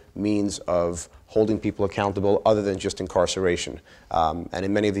other means of holding people accountable other than just incarceration. And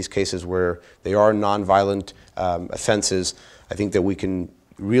in many of these cases where they are nonviolent offenses, I think that we can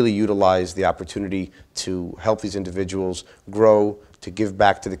really utilize the opportunity to help these individuals grow, to give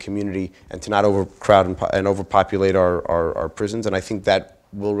back to the community, and to not overcrowd and overpopulate our prisons. And I think that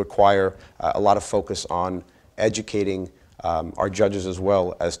will require a lot of focus on educating our judges as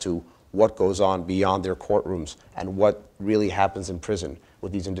well as to what goes on beyond their courtrooms and what really happens in prison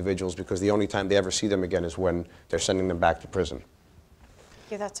with these individuals, because the only time they ever see them again is when they're sending them back to prison.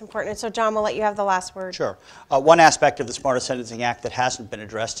 Yeah, that's important. So John, we'll let you have the last word. Sure. One aspect of the Smarter Sentencing Act that hasn't been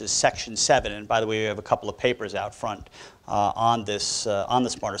addressed is Section 7. And by the way, we have a couple of papers out front on the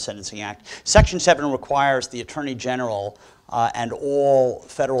Smarter Sentencing Act. Section 7 requires the Attorney General and all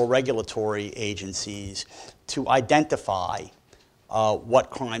federal regulatory agencies to identify what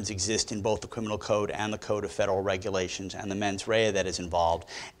crimes exist in both the criminal code and the code of federal regulations and the mens rea that is involved,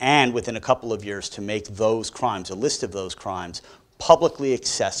 and within a couple of years to make those crimes, a list of those crimes, publicly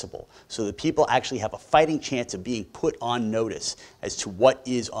accessible so that people actually have a fighting chance of being put on notice as to what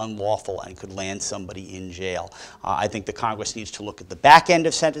is unlawful and could land somebody in jail. I think the Congress needs to look at the back end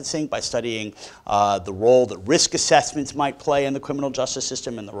of sentencing by studying the role that risk assessments might play in the criminal justice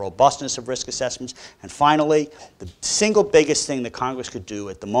system and the robustness of risk assessments. And finally, the single biggest thing that Congress could do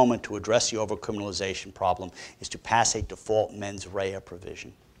at the moment to address the overcriminalization problem is to pass a default mens rea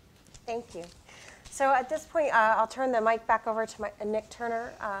provision. Thank you. So at this point, I'll turn the mic back over to Nick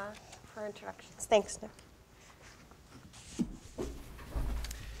Turner for introductions. Thanks, Nick.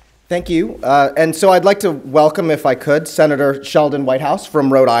 Thank you. And so I'd like to welcome, if I could, Senator Sheldon Whitehouse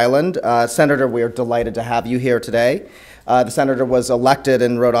from Rhode Island. Senator, we are delighted to have you here today. The senator was elected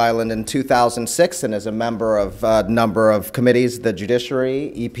in Rhode Island in 2006 and is a member of a number of committees, the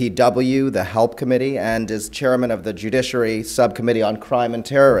Judiciary, EPW, the Help Committee, and is chairman of the Judiciary Subcommittee on Crime and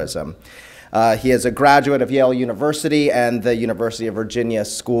Terrorism. He is a graduate of Yale University and the University of Virginia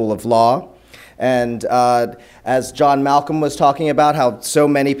School of Law. And as John Malcolm was talking about, how so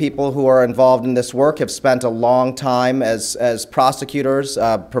many people who are involved in this work have spent a long time as prosecutors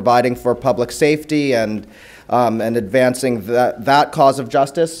providing for public safety and advancing that cause of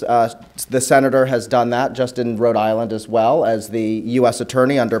justice. The senator has done that just in Rhode Island as well as the U.S.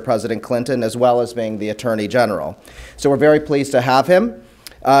 Attorney under President Clinton, as well as being the Attorney General. So we're very pleased to have him.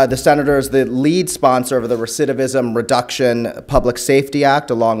 The senator is the lead sponsor of the Recidivism Reduction Public Safety Act,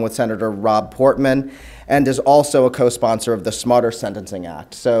 along with Senator Rob Portman, and is also a co-sponsor of the Smarter Sentencing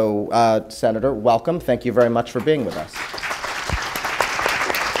Act. So, Senator, welcome. Thank you very much for being with us.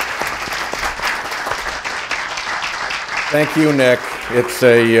 Thank you, Nick. It's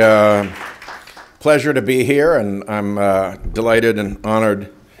a pleasure to be here, and I'm delighted and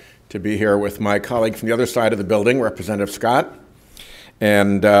honored to be here with my colleague from the other side of the building, Representative Scott,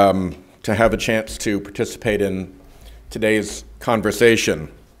 and to have a chance to participate in today's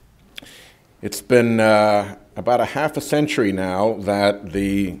conversation. It's been about a half a century now that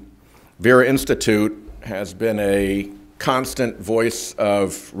the Vera Institute has been a constant voice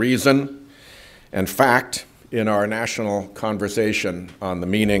of reason and fact in our national conversation on the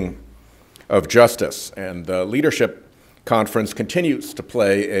meaning of justice. And the Leadership Conference continues to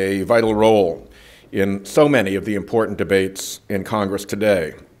play a vital role in so many of the important debates in Congress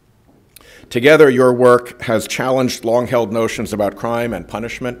today. Together, your work has challenged long-held notions about crime and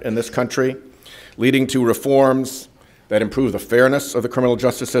punishment in this country, leading to reforms that improve the fairness of the criminal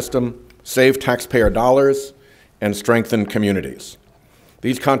justice system, save taxpayer dollars, and strengthen communities.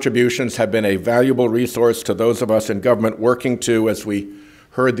 These contributions have been a valuable resource to those of us in government working to, as we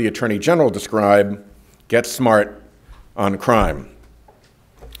heard the Attorney General describe, get smart on crime.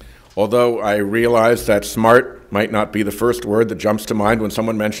 Although I realize that smart might not be the first word that jumps to mind when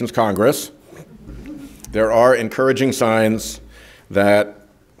someone mentions Congress, there are encouraging signs that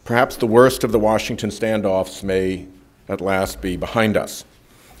perhaps the worst of the Washington standoffs may at last be behind us.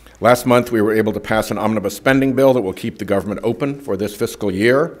 Last month, we were able to pass an omnibus spending bill that will keep the government open for this fiscal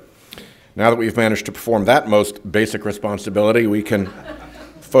year. Now that we've managed to perform that most basic responsibility, we can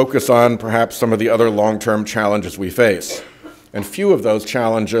focus on perhaps some of the other long-term challenges we face. And few of those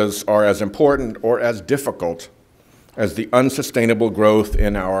challenges are as important or as difficult as the unsustainable growth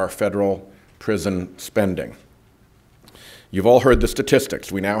in our federal prison spending. You've all heard the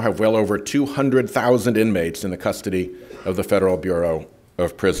statistics. We now have well over 200,000 inmates in the custody of the Federal Bureau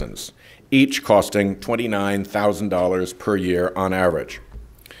of Prisons, each costing $29,000 per year on average.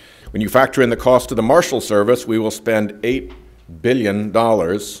 When you factor in the cost of the Marshal Service, we will spend $8 billion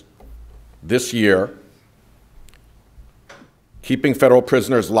this year keeping federal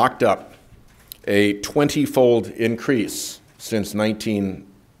prisoners locked up, a 20-fold increase since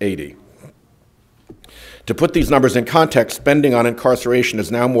 1980. To put these numbers in context, spending on incarceration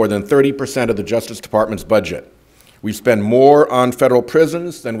is now more than 30% of the Justice Department's budget. We spend more on federal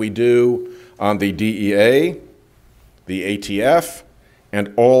prisons than we do on the DEA, the ATF,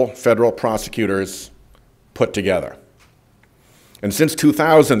 and all federal prosecutors put together. And since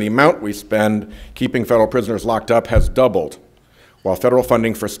 2000, the amount we spend keeping federal prisoners locked up has doubled, while federal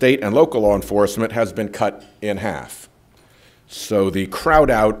funding for state and local law enforcement has been cut in half. So the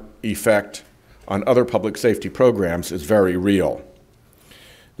crowd-out effect on other public safety programs is very real.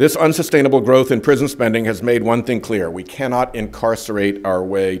 This unsustainable growth in prison spending has made one thing clear: we cannot incarcerate our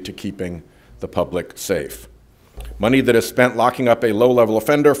way to keeping the public safe. Money that is spent locking up a low-level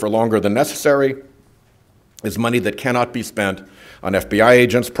offender for longer than necessary is money that cannot be spent on FBI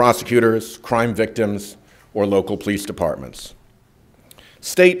agents, prosecutors, crime victims, or local police departments.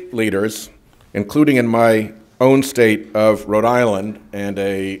 State leaders, including in my own state of Rhode Island, and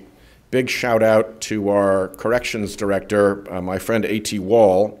a big shout out to our corrections director, my friend A.T.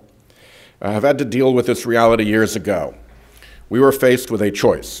 Wall, have had to deal with this reality years ago. We were faced with a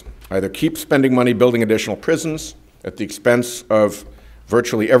choice: either keep spending money building additional prisons at the expense of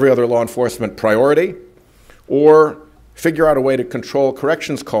virtually every other law enforcement priority, or figure out a way to control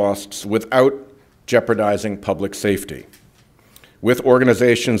corrections costs without jeopardizing public safety, with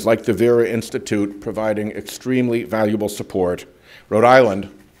organizations like the Vera Institute providing extremely valuable support. Rhode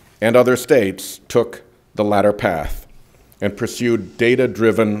Island and other states took the latter path and pursued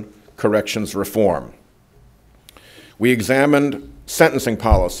data-driven corrections reform. We examined sentencing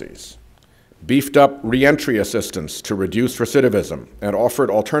policies, beefed up reentry assistance to reduce recidivism, and offered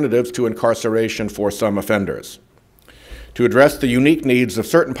alternatives to incarceration for some offenders. To address the unique needs of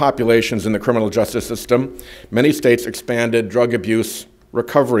certain populations in the criminal justice system, many states expanded drug abuse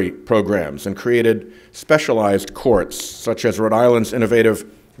recovery programs and created specialized courts, such as Rhode Island's innovative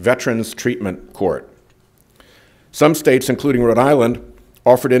Veterans Treatment Court. Some states, including Rhode Island,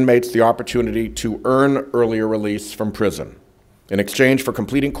 offered inmates the opportunity to earn earlier release from prison in exchange for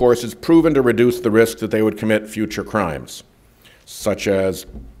completing courses proven to reduce the risk that they would commit future crimes, such as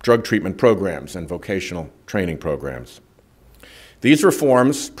drug treatment programs and vocational training programs. These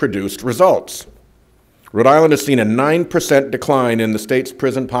reforms produced results. Rhode Island has seen a 9% decline in the state's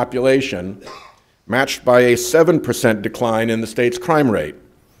prison population, matched by a 7% decline in the state's crime rate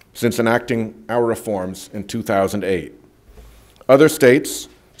since enacting our reforms in 2008. Other states,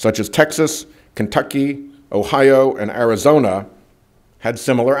 such as Texas, Kentucky, Ohio, and Arizona, had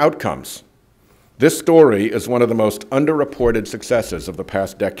similar outcomes. This story is one of the most underreported successes of the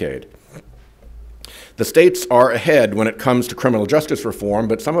past decade. The states are ahead when it comes to criminal justice reform,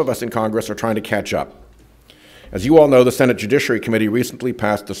 but some of us in Congress are trying to catch up. As you all know, the Senate Judiciary Committee recently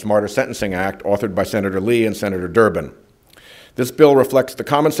passed the Smarter Sentencing Act, authored by Senator Lee and Senator Durbin. This bill reflects the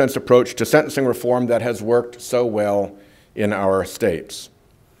common sense approach to sentencing reform that has worked so well in our states.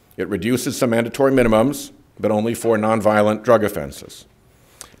 It reduces some mandatory minimums, but only for nonviolent drug offenses.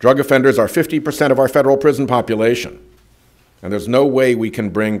 Drug offenders are 50% of our federal prison population, and there's no way we can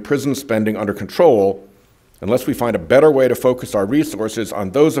bring prison spending under control unless we find a better way to focus our resources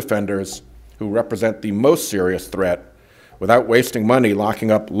on those offenders who represent the most serious threat without wasting money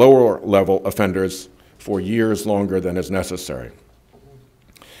locking up lower-level offenders for years longer than is necessary.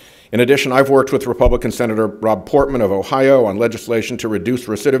 In addition, I've worked with Republican Senator Rob Portman of Ohio on legislation to reduce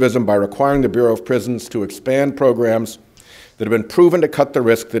recidivism by requiring the Bureau of Prisons to expand programs that have been proven to cut the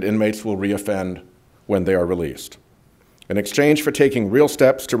risk that inmates will reoffend when they are released. In exchange for taking real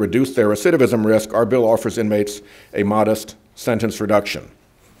steps to reduce their recidivism risk, our bill offers inmates a modest sentence reduction.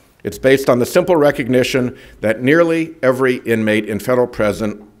 It's based on the simple recognition that nearly every inmate in federal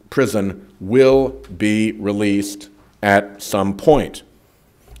prison will be released at some point.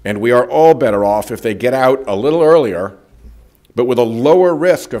 And we are all better off if they get out a little earlier, but with a lower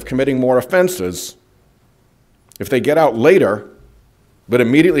risk of committing more offenses. If they get out later, but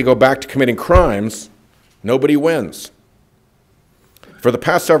immediately go back to committing crimes, nobody wins. For the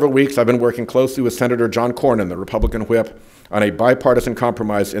past several weeks, I've been working closely with Senator John Cornyn, the Republican whip, on a bipartisan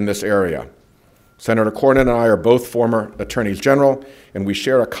compromise in this area. Senator Cornyn and I are both former attorneys general, and we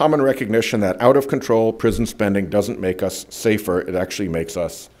share a common recognition that out-of-control prison spending doesn't make us safer, it actually makes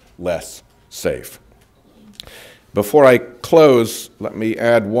us less safe. Before I close, let me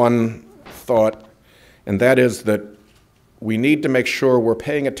add one thought, and that is that we need to make sure we're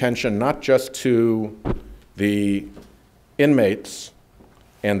paying attention not just to the inmates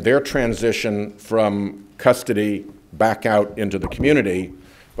and their transition from custody back out into the community,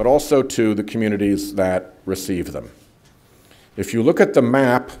 but also to the communities that receive them. If you look at the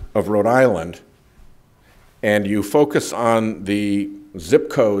map of Rhode Island and you focus on the zip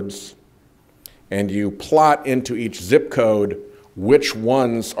codes and you plot into each zip code which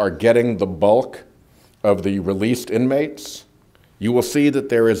ones are getting the bulk of the released inmates, you will see that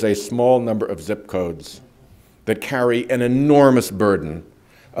there is a small number of zip codes that carry an enormous burden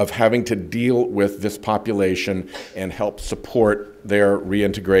of having to deal with this population and help support their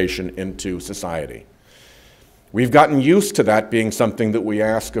reintegration into society. We've gotten used to that being something that we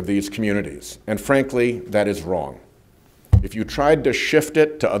ask of these communities, and frankly, that is wrong. If you tried to shift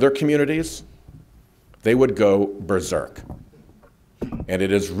it to other communities, they would go berserk. And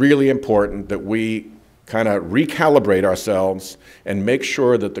it is really important that we kind of recalibrate ourselves and make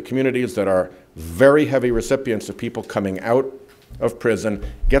sure that the communities that are very heavy recipients of people coming out of prison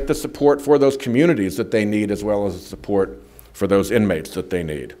get the support for those communities that they need, as well as the support for those inmates that they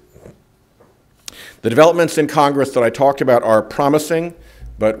need. The developments in Congress that I talked about are promising,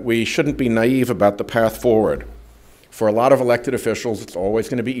 but we shouldn't be naive about the path forward. For a lot of elected officials, it's always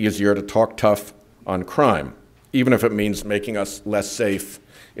going to be easier to talk tough on crime, even if it means making us less safe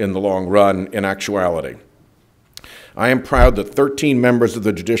in the long run in actuality. I am proud that 13 members of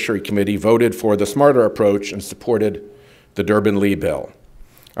the Judiciary Committee voted for the smarter approach and supported the Durbin-Lee bill.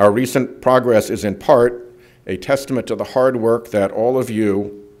 Our recent progress is in part a testament to the hard work that all of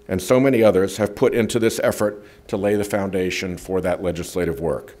you and so many others have put into this effort to lay the foundation for that legislative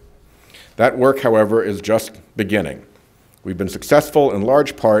work. That work, however, is just beginning. We've been successful in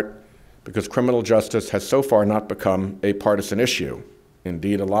large part because criminal justice has so far not become a partisan issue.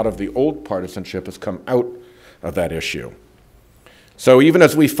 Indeed, a lot of the old partisanship has come out of that issue. So even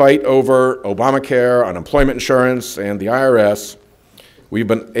as we fight over Obamacare, unemployment insurance, and the IRS, we've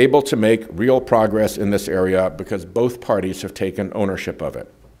been able to make real progress in this area because both parties have taken ownership of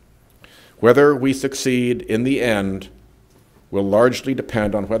it. Whether we succeed in the end will largely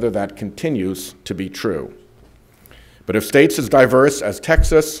depend on whether that continues to be true. But if states as diverse as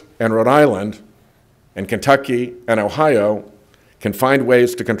Texas and Rhode Island and Kentucky and Ohio can find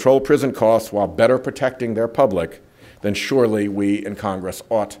ways to control prison costs while better protecting their public, then surely we in Congress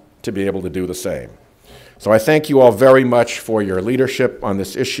ought to be able to do the same. So I thank you all very much for your leadership on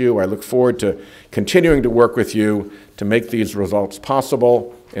this issue. I look forward to continuing to work with you to make these results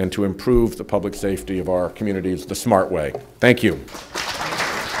possible and to improve the public safety of our communities the smart way. Thank you.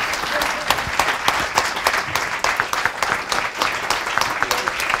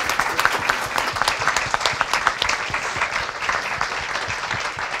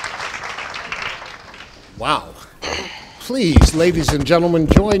 Wow. Please, ladies and gentlemen,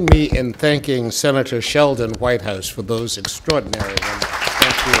 join me in thanking Senator Sheldon Whitehouse for those extraordinary remarks.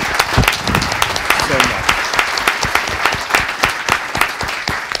 Thank you so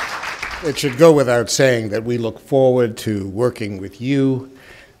much. It should go without saying that we look forward to working with you,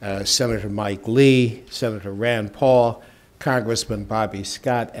 Senator Mike Lee, Senator Rand Paul, Congressman Bobby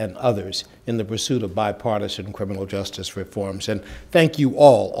Scott, and others in the pursuit of bipartisan criminal justice reforms. And thank you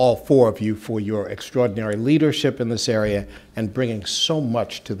all four of you, for your extraordinary leadership in this area and bringing so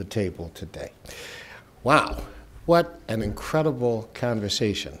much to the table today. Wow, what an incredible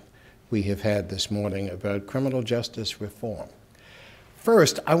conversation we have had this morning about criminal justice reform.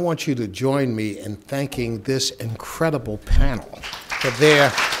 First, I want you to join me in thanking this incredible panel for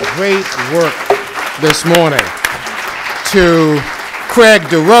their great work this morning. To Craig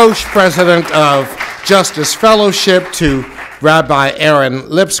DeRoche, President of Justice Fellowship, to Rabbi Aaron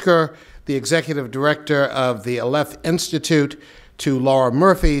Lipskar, the Executive Director of the Aleph Insitute, to Laura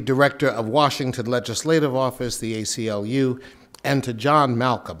Murphy, Director of Washington Legislative Office, the ACLU, and to John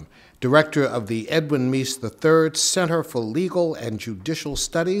Malcolm, Director of the Edwin Meese III Center for Legal and Judicial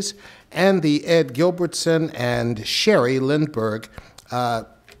Studies, and the Ed Gilbertson and Sherry Lindberg,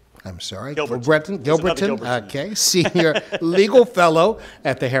 Gilbertson, okay, Senior Legal Fellow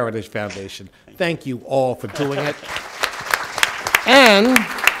at the Heritage Foundation. Thank you all for doing it. And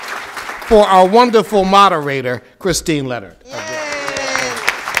for our wonderful moderator, Christine Leonard.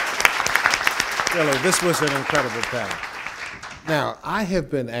 Really, this was an incredible panel. Now, I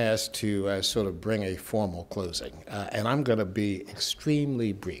have been asked to sort of bring a formal closing, and I'm going to be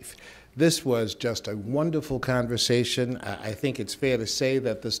extremely brief. This was just a wonderful conversation. I think it's fair to say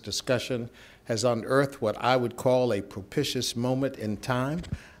that this discussion has unearthed what I would call a propitious moment in time.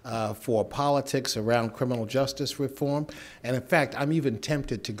 for politics around criminal justice reform. And in fact, I'm even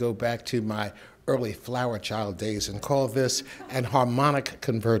tempted to go back to my early flower child days and call this an harmonic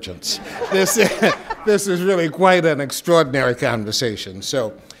convergence. This is really quite an extraordinary conversation.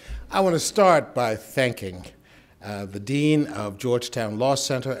 So I want to start by thanking the Dean of Georgetown Law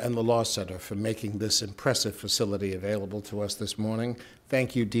Center and the Law Center for making this impressive facility available to us this morning.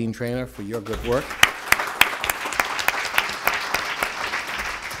 Thank you, Dean Traynor, for your good work.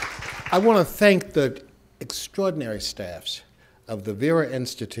 I want to thank the extraordinary staffs of the Vera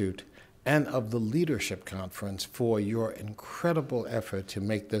Institute and of the Leadership Conference for your incredible effort to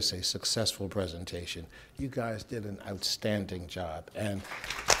make this a successful presentation. You guys did an outstanding job, and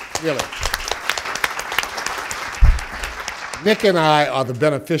really, Nick and I are the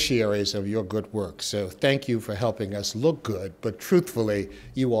beneficiaries of your good work, so thank you for helping us look good, but truthfully,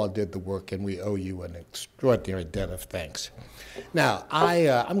 you all did the work, and we owe you an extraordinary debt of thanks. Now,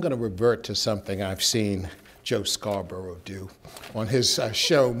 I'm going to revert to something I've seen Joe Scarborough do on his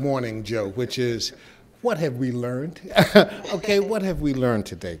show, Morning Joe, which is, what have we learned? Okay, what have we learned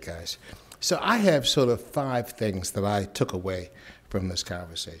today, guys? So I have sort of 5 things that I took away from this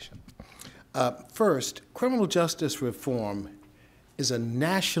conversation. First, criminal justice reform is a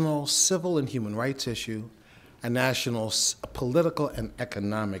national civil and human rights issue, a national political and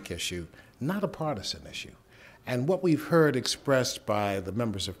economic issue, not a partisan issue. And what we've heard expressed by the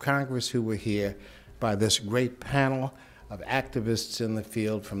members of Congress who were here, by this great panel of activists in the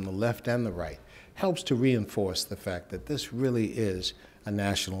field from the left and the right, helps to reinforce the fact that this really is a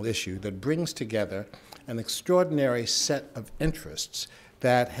national issue that brings together an extraordinary set of interests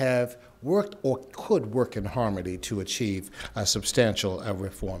that have worked or could work in harmony to achieve a substantial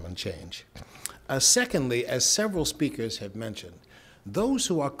reform and change. Secondly, as several speakers have mentioned, those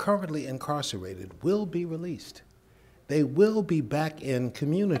who are currently incarcerated will be released. They will be back in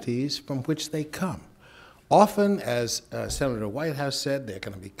communities from which they come. Often, as Senator Whitehouse said, they're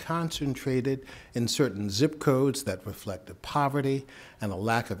going to be concentrated in certain zip codes that reflect a poverty and a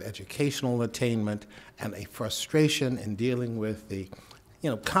lack of educational attainment and a frustration in dealing with the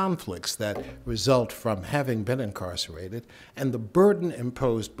conflicts that result from having been incarcerated, and the burden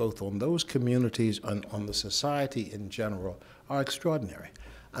imposed both on those communities and on the society in general are extraordinary.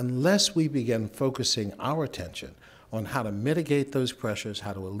 Unless we begin focusing our attention on how to mitigate those pressures,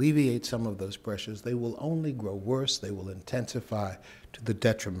 how to alleviate some of those pressures, they will only grow worse, they will intensify to the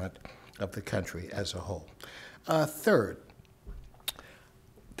detriment of the country as a whole. Third,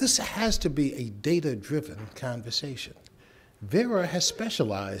 this has to be a data-driven conversation. Vera has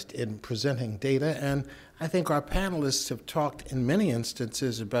specialized in presenting data, and I think our panelists have talked in many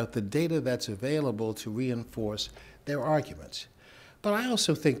instances about the data that's available to reinforce their arguments. But I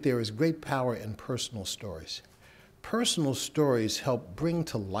also think there is great power in personal stories. Personal stories help bring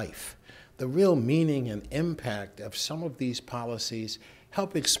to life the real meaning and impact of some of these policies,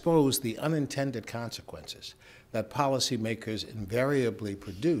 help expose the unintended consequences that policymakers invariably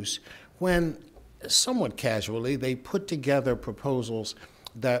produce when, somewhat casually, they put together proposals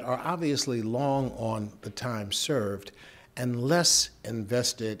that are obviously long on the time served and less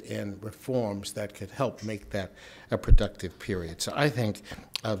invested in reforms that could help make that a productive period. So I think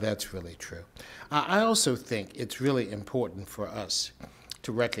that's really true. I also think it's really important for us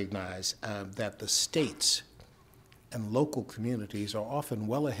to recognize that the states and local communities are often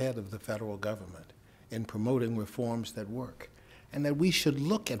well ahead of the federal government in promoting reforms that work, and that we should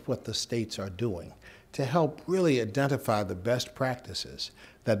look at what the states are doing to help really identify the best practices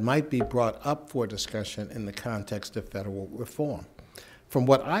that might be brought up for discussion in the context of federal reform. From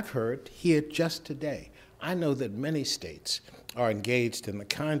what I've heard here just today, I know that many states are engaged in the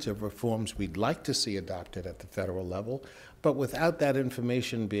kinds of reforms we'd like to see adopted at the federal level, but without that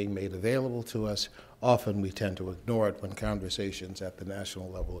information being made available to us, often we tend to ignore it when conversations at the national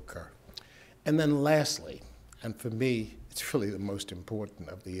level occur. And then lastly, and for me, it's really the most important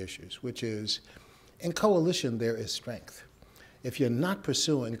of the issues, which is, in coalition, there is strength. If you're not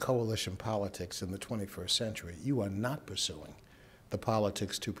pursuing coalition politics in the 21st century, you are not pursuing the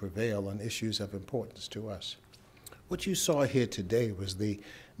politics to prevail on issues of importance to us. What you saw here today was the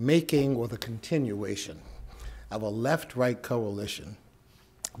making or the continuation of a left-right coalition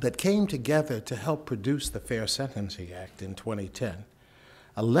that came together to help produce the Fair Sentencing Act in 2010,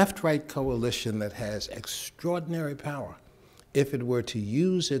 a left-right coalition that has extraordinary power if it were to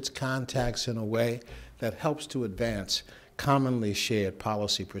use its contacts in a way that helps to advance commonly shared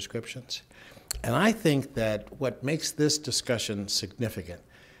policy prescriptions. And I think that what makes this discussion significant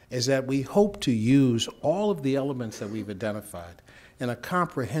is that we hope to use all of the elements that we've identified in a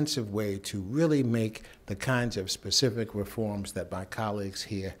comprehensive way to really make the kinds of specific reforms that my colleagues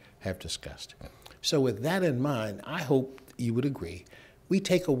here have discussed. So with that in mind, I hope you would agree, we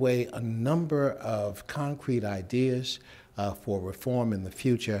take away a number of concrete ideas for reform in the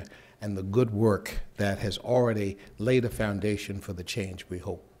future and the good work that has already laid a foundation for the change we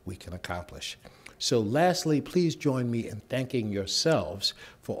hope we can accomplish. So lastly, please join me in thanking yourselves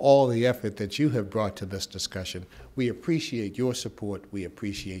for all the effort that you have brought to this discussion. We appreciate your support, we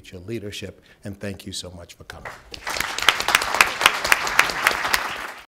appreciate your leadership, and thank you so much for coming.